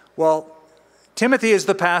 Well, Timothy is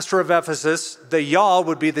the pastor of Ephesus. The y'all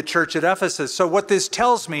would be the church at Ephesus. So what this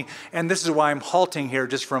tells me, and this is why I'm halting here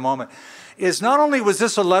just for a moment, is not only was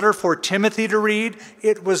this a letter for Timothy to read,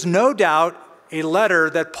 it was no doubt a letter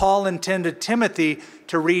that Paul intended Timothy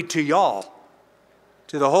to read to y'all,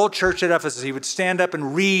 to the whole church at Ephesus. He would stand up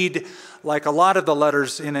and read, like a lot of the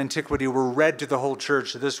letters in antiquity were read to the whole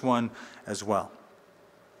church, this one as well.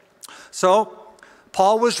 So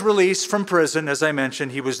Paul was released from prison, as I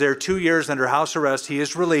mentioned. He was there 2 years under house arrest. He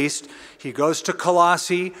is released. He goes to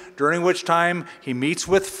Colossae, during which time he meets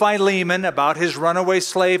with Philemon about his runaway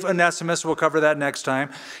slave Onesimus. We'll cover that next time.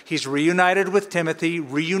 He's reunited with Timothy,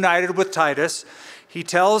 reunited with Titus. He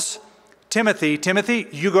tells Timothy, Timothy,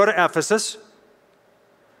 you go to Ephesus.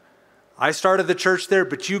 I started the church there,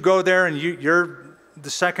 but you go there and you're the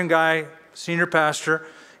second guy, senior pastor.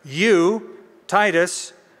 You,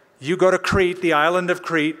 Titus, you go to Crete, the island of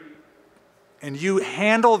Crete, and you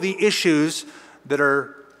handle the issues that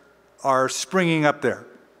are springing up there.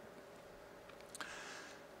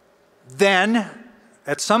 Then,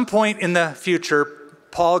 at some point in the future,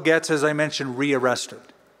 Paul gets, as I mentioned, rearrested.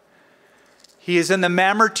 He is in the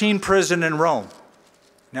Mamertine prison in Rome.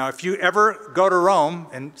 Now, if you ever go to Rome,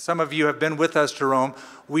 and some of you have been with us to Rome,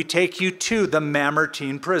 we take you to the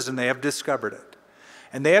Mamertine prison. They have discovered it.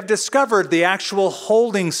 And they have discovered the actual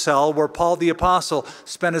holding cell where Paul the Apostle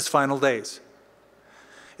spent his final days.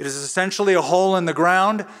 It is essentially a hole in the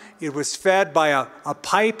ground. It was fed by a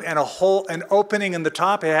pipe and an opening in the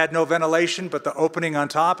top. It had no ventilation, but the opening on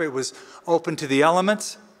top, it was open to the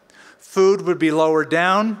elements. Food would be lowered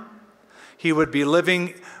down. He would be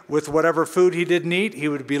living with whatever food he didn't eat. He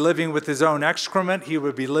would be living with his own excrement. He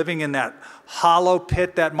would be living in that hollow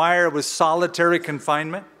pit, that mire. It was solitary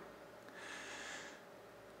confinement.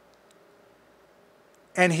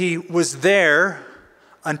 And he was there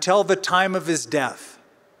until the time of his death.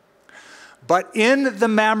 But in the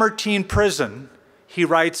Mamertine prison, he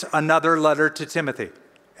writes another letter to Timothy.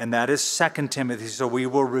 and that is 2 Timothy, so we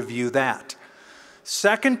will review that.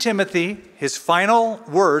 2 Timothy, his final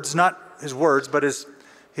words, not his words, but his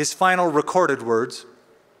final recorded words,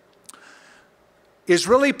 is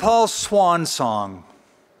really Paul's swan song.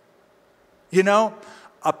 You know,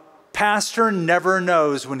 a pastor never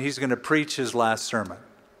knows when he's going to preach his last sermon.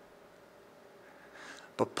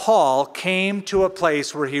 But Paul came to a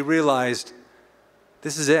place where he realized,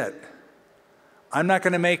 this is it. I'm not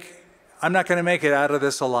going to make it out of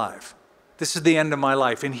this alive. This is the end of my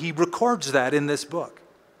life. And he records that in this book.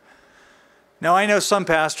 Now, I know some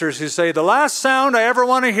pastors who say, the last sound I ever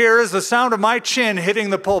want to hear is the sound of my chin hitting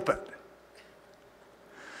the pulpit.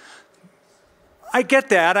 I get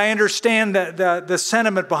that. I understand the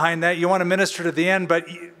sentiment behind that. You want to minister to the end, but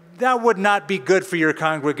that would not be good for your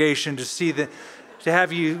congregation to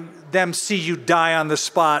have them see you die on the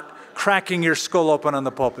spot, cracking your skull open on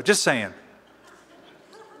the pulpit. Just saying.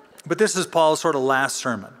 But this is Paul's sort of last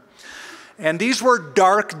sermon. And these were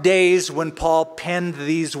dark days when Paul penned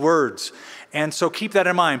these words. And so keep that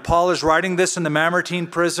in mind. Paul is writing this in the Mamertine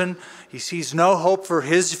prison. He sees no hope for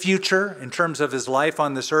his future in terms of his life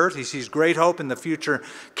on this earth. He sees great hope in the future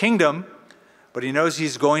kingdom, but he knows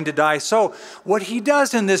he's going to die. So what he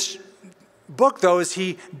does in this book, though, is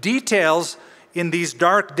he details in these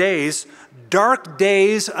dark days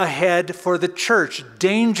ahead for the church,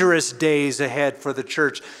 dangerous days ahead for the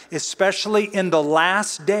church, especially in the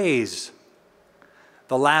last days.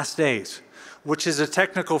 The last days, which is a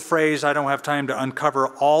technical phrase. I don't have time to uncover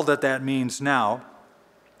all that means now.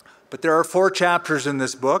 But there are 4 chapters in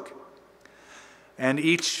this book, and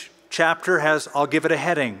each chapter has, I'll give it a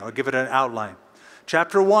heading, I'll give it an outline.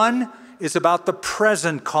 Chapter 1 is about the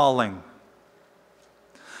present calling.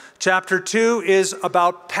 Chapter 2 is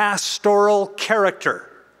about pastoral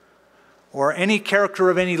character, or any character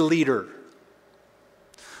of any leader.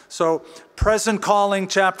 So, present calling,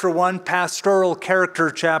 chapter 1, pastoral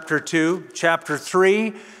character, chapter 2. Chapter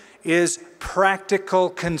 3 is practical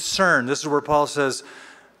concern. This is where Paul says,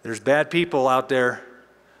 there's bad people out there,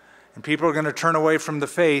 and people are going to turn away from the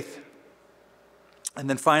faith. And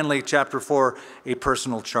then finally, chapter 4, a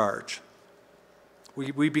personal charge.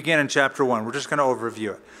 We begin in chapter 1. We're just going to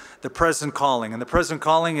overview it. The present calling. And the present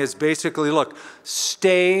calling is basically, look,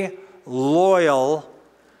 stay loyal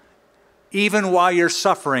even while you're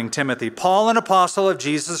suffering, Timothy. Paul, an apostle of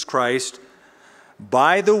Jesus Christ,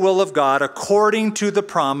 by the will of God, according to the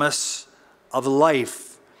promise of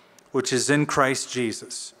life, which is in Christ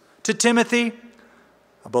Jesus. To Timothy,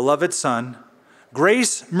 a beloved son,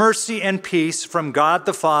 grace, mercy, and peace from God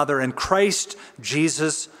the Father and Christ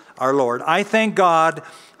Jesus our Lord. I thank God,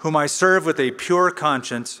 whom I serve with a pure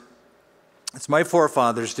conscience, as my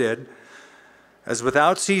forefathers did, as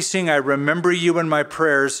without ceasing I remember you in my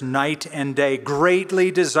prayers night and day, greatly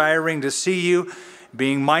desiring to see you,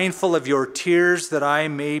 being mindful of your tears, that I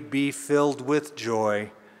may be filled with joy.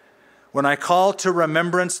 When I call to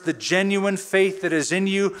remembrance the genuine faith that is in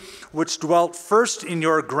you, which dwelt first in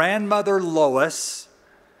your grandmother Lois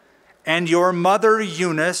and your mother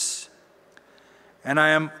Eunice, and I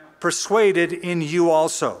am persuaded in you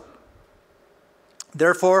also.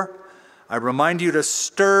 Therefore, I remind you to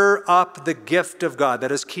stir up the gift of God.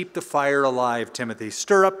 That is, keep the fire alive, Timothy.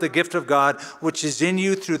 Stir up the gift of God, which is in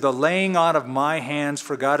you through the laying on of my hands.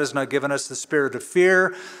 For God has not given us the spirit of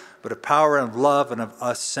fear, but of power and of love and of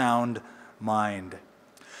a sound mind.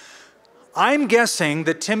 I'm guessing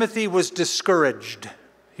that Timothy was discouraged.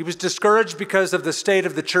 He was discouraged because of the state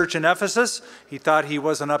of the church in Ephesus. He thought he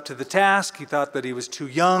wasn't up to the task. He thought that he was too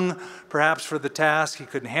young, perhaps, for the task. He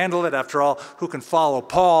couldn't handle it. After all, who can follow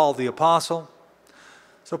Paul, the apostle?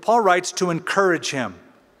 So Paul writes to encourage him.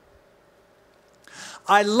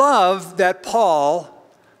 I love that Paul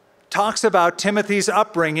talks about Timothy's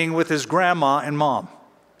upbringing with his grandma and mom.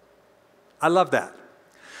 I love that.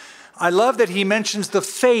 I love that he mentions the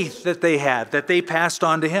faith that they had, that they passed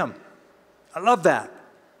on to him. I love that.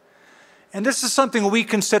 And this is something we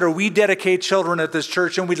consider. We dedicate children at this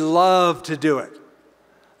church, and we love to do it.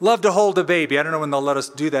 Love to hold a baby. I don't know when they'll let us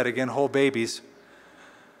do that again, hold babies.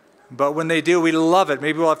 But when they do, we love it.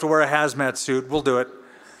 Maybe we'll have to wear a hazmat suit. We'll do it.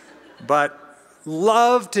 But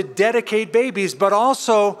love to dedicate babies, but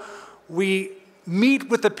also we meet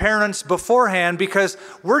with the parents beforehand because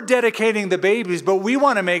we're dedicating the babies, but we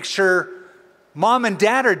want to make sure mom and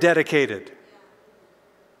dad are dedicated.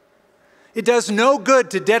 It does no good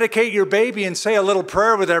to dedicate your baby and say a little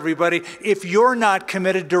prayer with everybody if you're not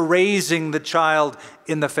committed to raising the child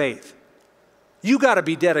in the faith. You got to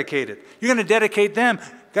be dedicated. You're going to dedicate them.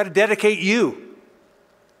 Got to dedicate you.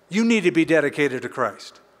 You need to be dedicated to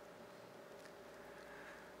Christ.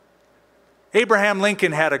 Abraham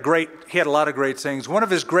Lincoln had a lot of great sayings. One of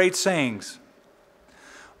his great sayings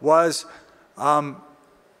was,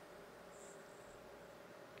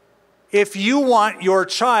 if you want your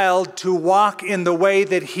child to walk in the way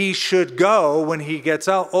that he should go when he gets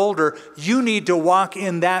older, you need to walk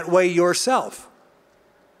in that way yourself.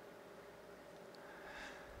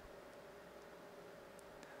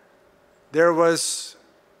 There was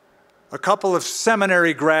a couple of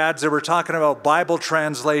seminary grads that were talking about Bible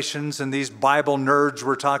translations, and these Bible nerds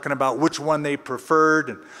were talking about which one they preferred.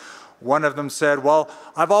 And one of them said, well,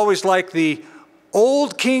 I've always liked the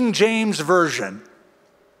old King James Version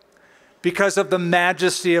because of the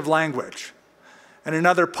majesty of language. And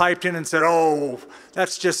another piped in and said, oh,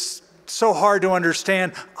 that's just so hard to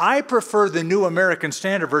understand. I prefer the New American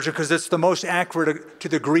Standard Version because it's the most accurate to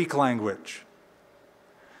the Greek language.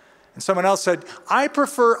 And someone else said, I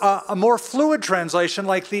prefer a more fluid translation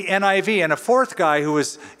like the NIV. And a fourth guy who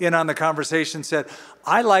was in on the conversation said,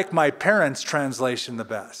 I like my parents' translation the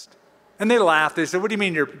best. And they laughed. They said, what do you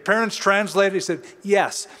mean, your parents translated? He said,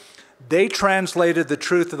 yes. They translated the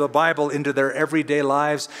truth of the Bible into their everyday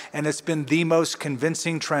lives, and it's been the most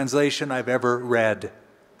convincing translation I've ever read.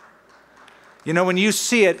 You know, when you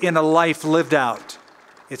see it in a life lived out,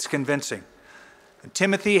 it's convincing. And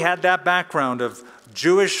Timothy had that background of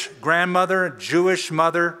Jewish grandmother, Jewish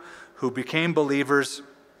mother who became believers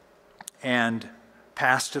and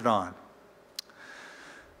passed it on.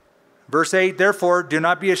 Verse 8, therefore, do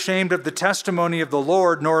not be ashamed of the testimony of the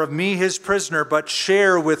Lord, nor of me his prisoner, but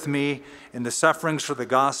share with me in the sufferings for the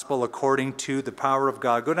gospel according to the power of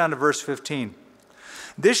God. Go down to verse 15.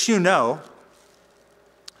 This you know,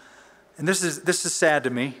 and this is sad to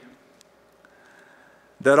me,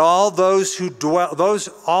 that all those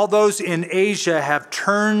in Asia have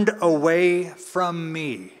turned away from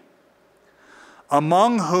me,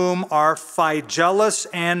 among whom are Phygellus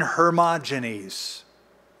and Hermogenes.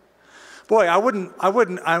 Boy,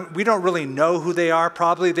 we don't really know who they are.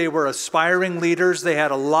 Probably they were aspiring leaders. They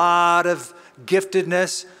had a lot of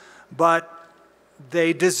giftedness, but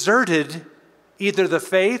they deserted either the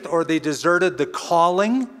faith or they deserted the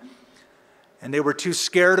calling, and they were too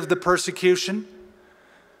scared of the persecution.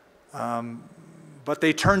 But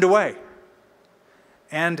they turned away.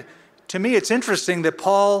 And to me, it's interesting that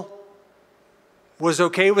Paul was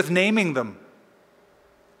okay with naming them.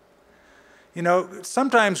 You know,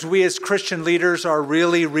 sometimes we as Christian leaders are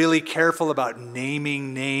really, really careful about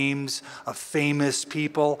naming names of famous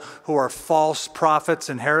people who are false prophets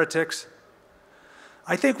and heretics.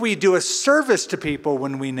 I think we do a service to people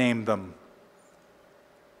when we name them.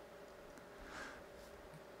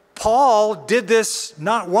 Paul did this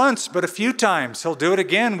not once, but a few times. He'll do it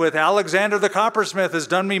again with Alexander the coppersmith has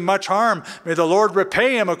done me much harm. May the Lord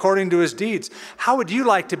repay him according to his deeds. How would you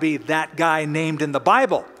like to be that guy named in the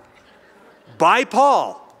Bible? By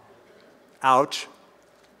Paul. Ouch.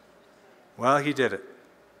 Well, he did it.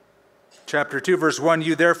 Chapter 2, verse 1,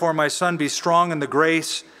 you therefore, my son, be strong in the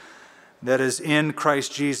grace that is in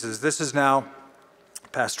Christ Jesus. This is now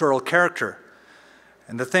pastoral character.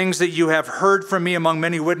 And the things that you have heard from me among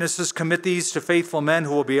many witnesses, commit these to faithful men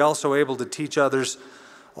who will be also able to teach others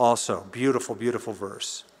also. Beautiful, beautiful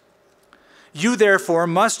verse. You therefore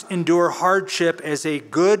must endure hardship as a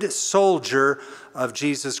good soldier of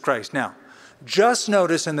Jesus Christ. Now, just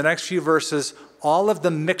notice in the next few verses all of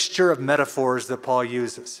the mixture of metaphors that Paul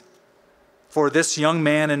uses for this young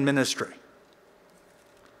man in ministry.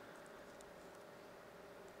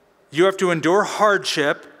 You have to endure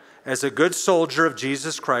hardship as a good soldier of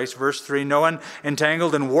Jesus Christ. Verse 3, no one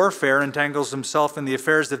entangled in warfare entangles himself in the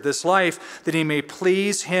affairs of this life, that he may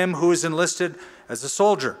please him who is enlisted as a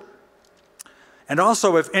soldier. And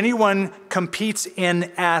also, if anyone competes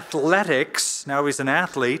in athletics, now he's an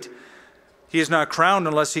athlete, he is not crowned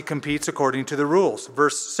unless he competes according to the rules.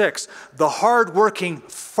 Verse 6, the hard-working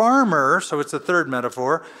farmer, so it's the third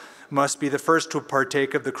metaphor, must be the first to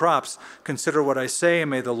partake of the crops. Consider what I say,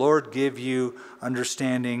 and may the Lord give you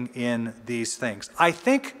understanding in these things. I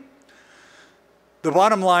think the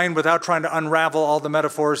bottom line, without trying to unravel all the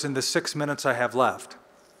metaphors in the 6 minutes I have left,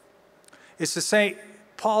 is to say,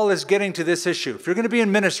 Paul is getting to this issue. If you're going to be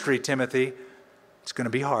in ministry, Timothy, it's going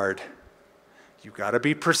to be hard. You've got to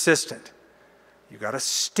be persistent. You got to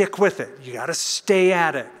stick with it. You got to stay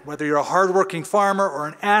at it. Whether you're a hardworking farmer or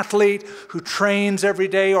an athlete who trains every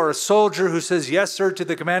day, or a soldier who says yes, sir, to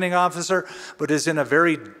the commanding officer, but is in a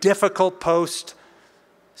very difficult post,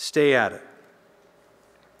 stay at it.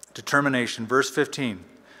 Determination. Verse 15.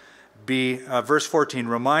 Verse 14.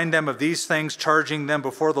 Remind them of these things, charging them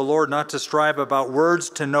before the Lord not to strive about words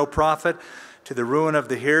to no profit, to the ruin of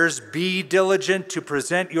the hearers. Be diligent to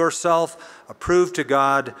present yourself approved to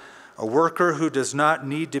God, a worker who does not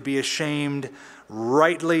need to be ashamed,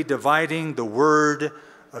 rightly dividing the word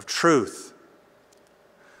of truth.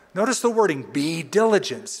 Notice the wording, be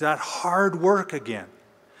diligent, that hard work again.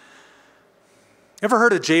 Ever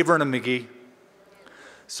heard of J. Vernon McGee?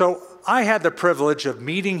 So I had the privilege of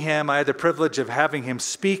meeting him. I had the privilege of having him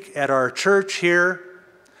speak at our church here.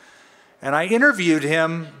 And I interviewed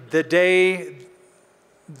him the day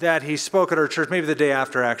that he spoke at our church, maybe the day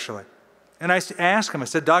after actually. And I asked him, I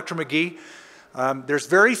said, Dr. McGee, there's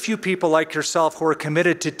very few people like yourself who are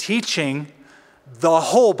committed to teaching the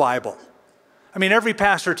whole Bible. I mean, every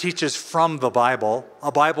pastor teaches from the Bible,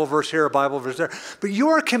 a Bible verse here, a Bible verse there. But you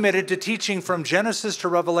are committed to teaching from Genesis to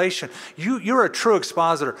Revelation. You're a true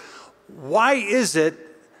expositor. Why is it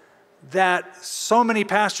that so many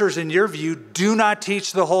pastors, in your view, do not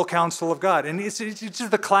teach the whole counsel of God? And it's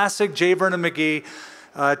the classic J. Vernon McGee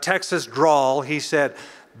Texas drawl. He said,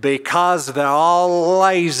 because they're all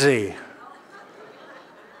lazy.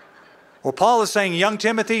 Well, Paul is saying, young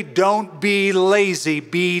Timothy, don't be lazy,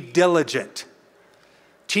 be diligent.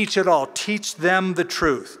 Teach it all. Teach them the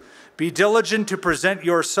truth. Be diligent to present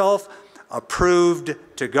yourself approved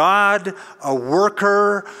to God, a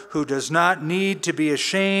worker who does not need to be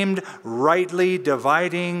ashamed, rightly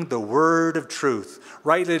dividing the word of truth.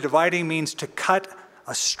 Rightly dividing means to cut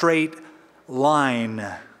a straight line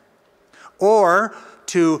or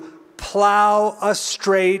to plow a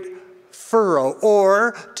straight furrow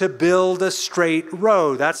or to build a straight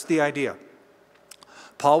road. That's the idea.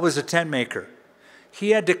 Paul was a tent maker.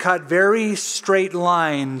 He had to cut very straight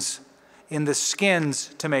lines in the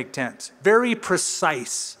skins to make tents. Very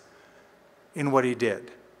precise in what he did.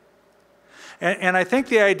 And I think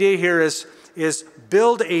the idea here is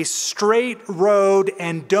build a straight road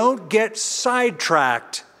and don't get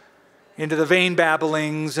sidetracked into the vain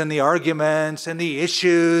babblings and the arguments and the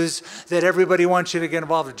issues that everybody wants you to get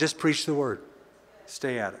involved in. Just preach the word.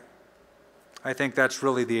 Stay at it. I think that's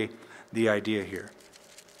really the idea here.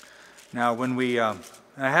 Now, when we, and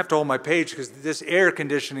I have to hold my page because this air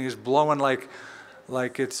conditioning is blowing like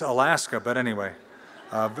it's Alaska, but anyway.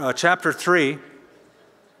 Chapter 3,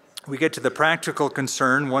 we get to the practical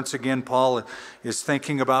concern. Once again, Paul is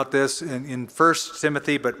thinking about this in 1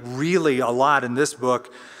 Timothy, but really a lot in this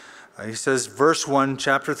book. He says, verse 1,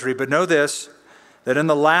 chapter 3, but know this, that in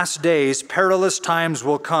the last days perilous times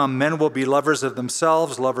will come. Men will be lovers of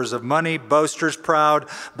themselves, lovers of money, boasters, proud,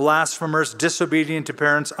 blasphemers, disobedient to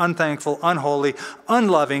parents, unthankful, unholy,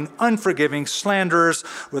 unloving, unforgiving, slanderers,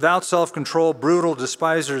 without self-control, brutal,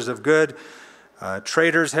 despisers of good,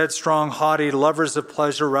 traitors, headstrong, haughty, lovers of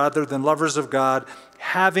pleasure rather than lovers of God,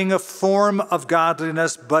 having a form of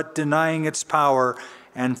godliness but denying its power,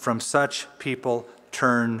 and from such people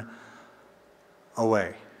turn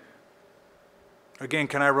away. Again,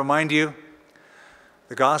 can I remind you,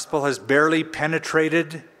 the gospel has barely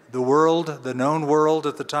penetrated the world, the known world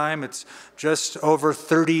at the time. It's just over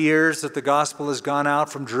 30 years that the gospel has gone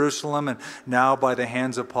out from Jerusalem, and now by the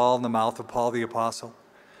hands of Paul and the mouth of Paul the apostle.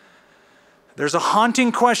 There's a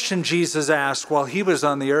haunting question Jesus asked while he was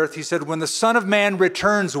on the earth. He said, when the Son of Man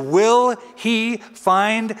returns, will he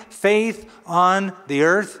find faith on the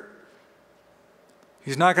earth?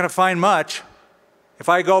 He's not going to find much. If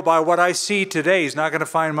I go by what I see today, he's not going to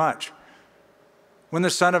find much. When the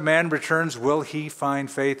Son of Man returns, will he find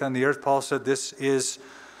faith on the earth? Paul said this is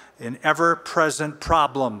an ever-present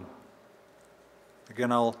problem.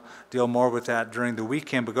 Again, I'll deal more with that during the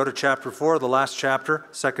weekend, but go to chapter 4, the last chapter,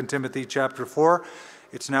 2 Timothy chapter 4.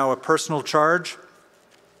 It's now a personal charge.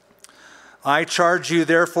 I charge you,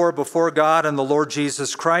 therefore, before God and the Lord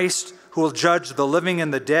Jesus Christ, who will judge the living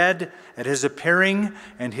and the dead at his appearing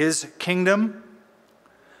and his kingdom.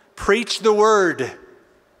 Preach the word.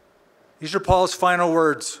 These are Paul's final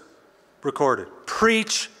words recorded.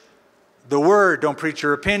 Preach the word. Don't preach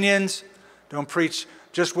your opinions. Don't preach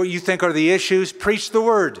just what you think are the issues. Preach the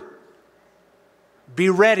word. Be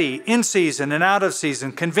ready in season and out of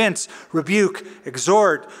season. Convince, rebuke,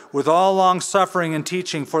 exhort with all long suffering and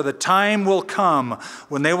teaching. For the time will come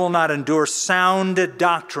when they will not endure sound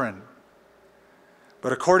doctrine,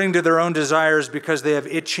 but according to their own desires, because they have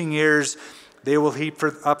itching ears, they will heap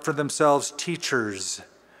up for themselves teachers.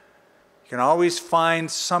 You can always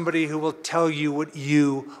find somebody who will tell you what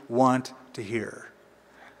you want to hear.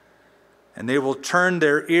 And they will turn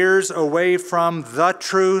their ears away from the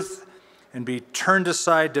truth and be turned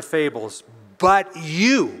aside to fables. But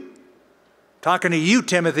you, talking to you,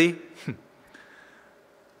 Timothy,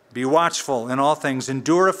 be watchful in all things,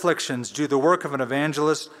 endure afflictions, do the work of an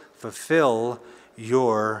evangelist, fulfill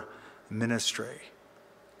your ministry.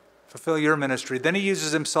 Fulfill your ministry. Then he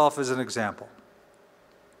uses himself as an example.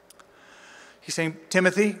 He's saying,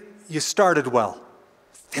 Timothy, you started well.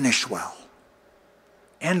 Finish well.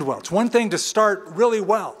 End well. It's one thing to start really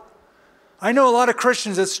well. I know a lot of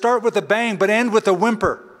Christians that start with a bang but end with a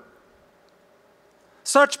whimper.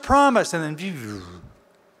 Such promise, and then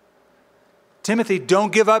Timothy,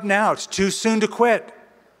 don't give up now. It's too soon to quit.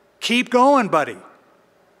 Keep going, buddy.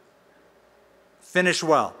 Finish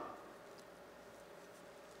well.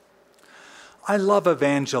 I love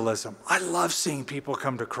evangelism. I love seeing people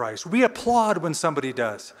come to Christ. We applaud when somebody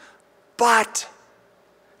does. But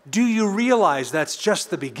do you realize that's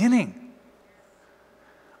just the beginning?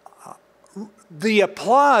 The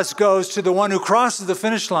applause goes to the one who crosses the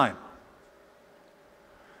finish line.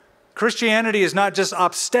 Christianity is not just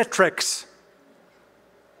obstetrics.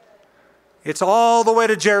 It's all the way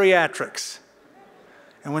to geriatrics.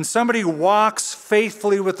 And when somebody walks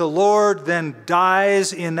faithfully with the Lord, then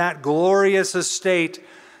dies in that glorious estate,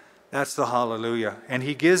 that's the hallelujah. And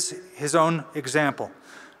he gives his own example.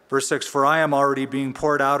 Verse 6, for I am already being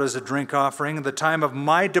poured out as a drink offering. The time of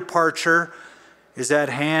my departure is at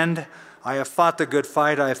hand. I have fought the good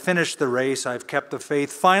fight. I have finished the race. I have kept the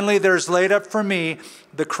faith. Finally, there's laid up for me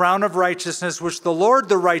the crown of righteousness, which the Lord,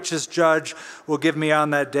 the righteous judge, will give me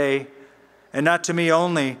on that day. And not to me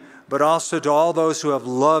only, but also to all those who have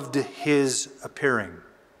loved his appearing.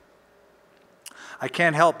 I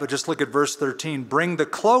can't help but just look at verse 13. Bring the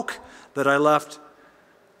cloak that I left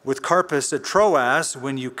with Carpus at Troas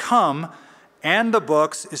when you come, and the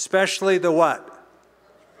books, especially the what?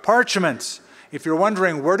 Parchments. If you're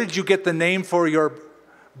wondering, where did you get the name for your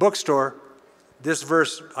bookstore? This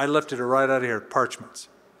verse, I lifted it right out of here, parchments.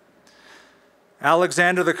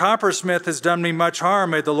 Alexander the coppersmith has done me much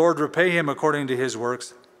harm. May the Lord repay him according to his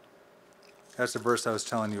works. That's the verse I was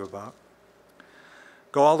telling you about.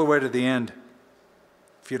 Go all the way to the end,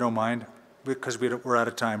 if you don't mind, because we're out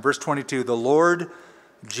of time. Verse 22, the Lord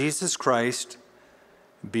Jesus Christ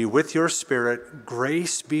be with your spirit.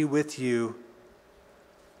 Grace be with you.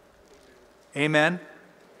 Amen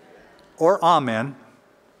or amen,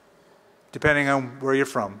 depending on where you're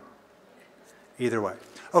from. Either way.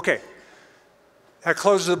 Okay, that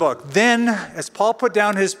closes the book. Then, as Paul put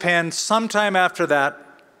down his pen, sometime after that,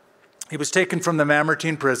 he was taken from the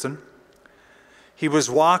Mamertine prison. He was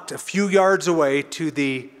walked a few yards away to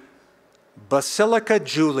the Basilica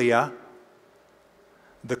Julia,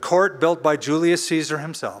 the court built by Julius Caesar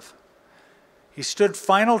himself. He stood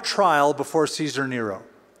final trial before Caesar Nero.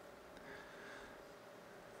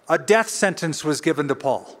 A death sentence was given to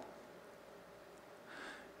Paul,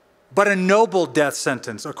 but a noble death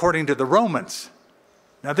sentence according to the Romans.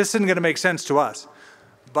 Now, this isn't going to make sense to us,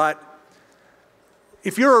 but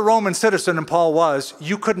if you're a Roman citizen, and Paul was,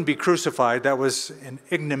 you couldn't be crucified. That was an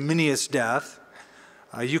ignominious death.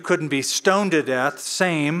 You couldn't be stoned to death,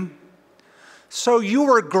 same. So you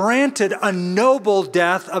were granted a noble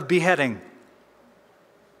death of beheading.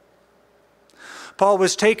 Paul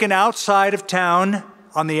was taken outside of town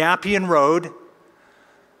on the Appian Road.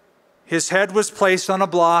 His head was placed on a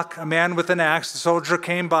block. A man with an axe, a soldier,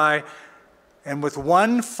 came by, and with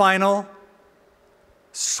one final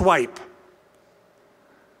swipe,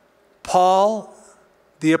 Paul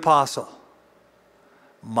the apostle,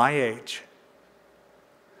 my age,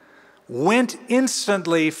 went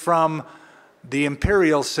instantly from the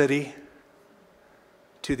imperial city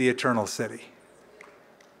to the eternal city.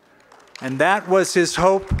 And that was his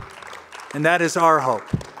hope, and that is our hope.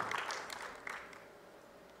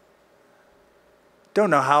 Don't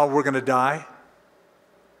know how we're going to die.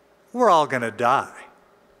 We're all going to die.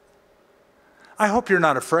 I hope you're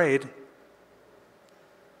not afraid.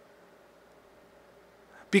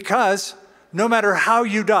 Because no matter how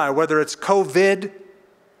you die, whether it's COVID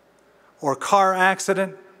or car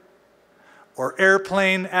accident or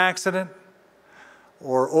airplane accident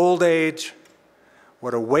or old age,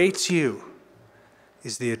 what awaits you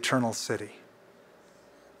is the eternal city.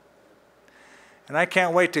 And I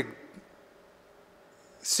can't wait to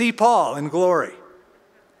see Paul in glory.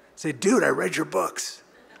 Say, dude, I read your books.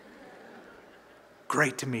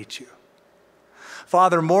 Great to meet you.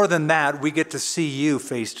 Father, more than that, we get to see you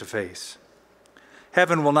face to face.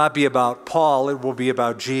 Heaven will not be about Paul, it will be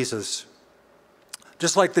about Jesus.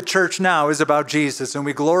 Just like the church now is about Jesus, and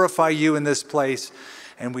we glorify you in this place,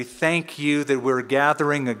 and we thank you that we're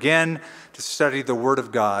gathering again to study the Word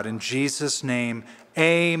of God. In Jesus' name,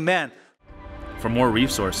 amen. For more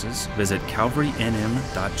resources, visit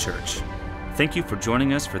calvarynm.church. Thank you for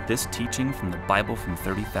joining us for this teaching from the Bible from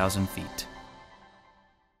 30,000 Feet.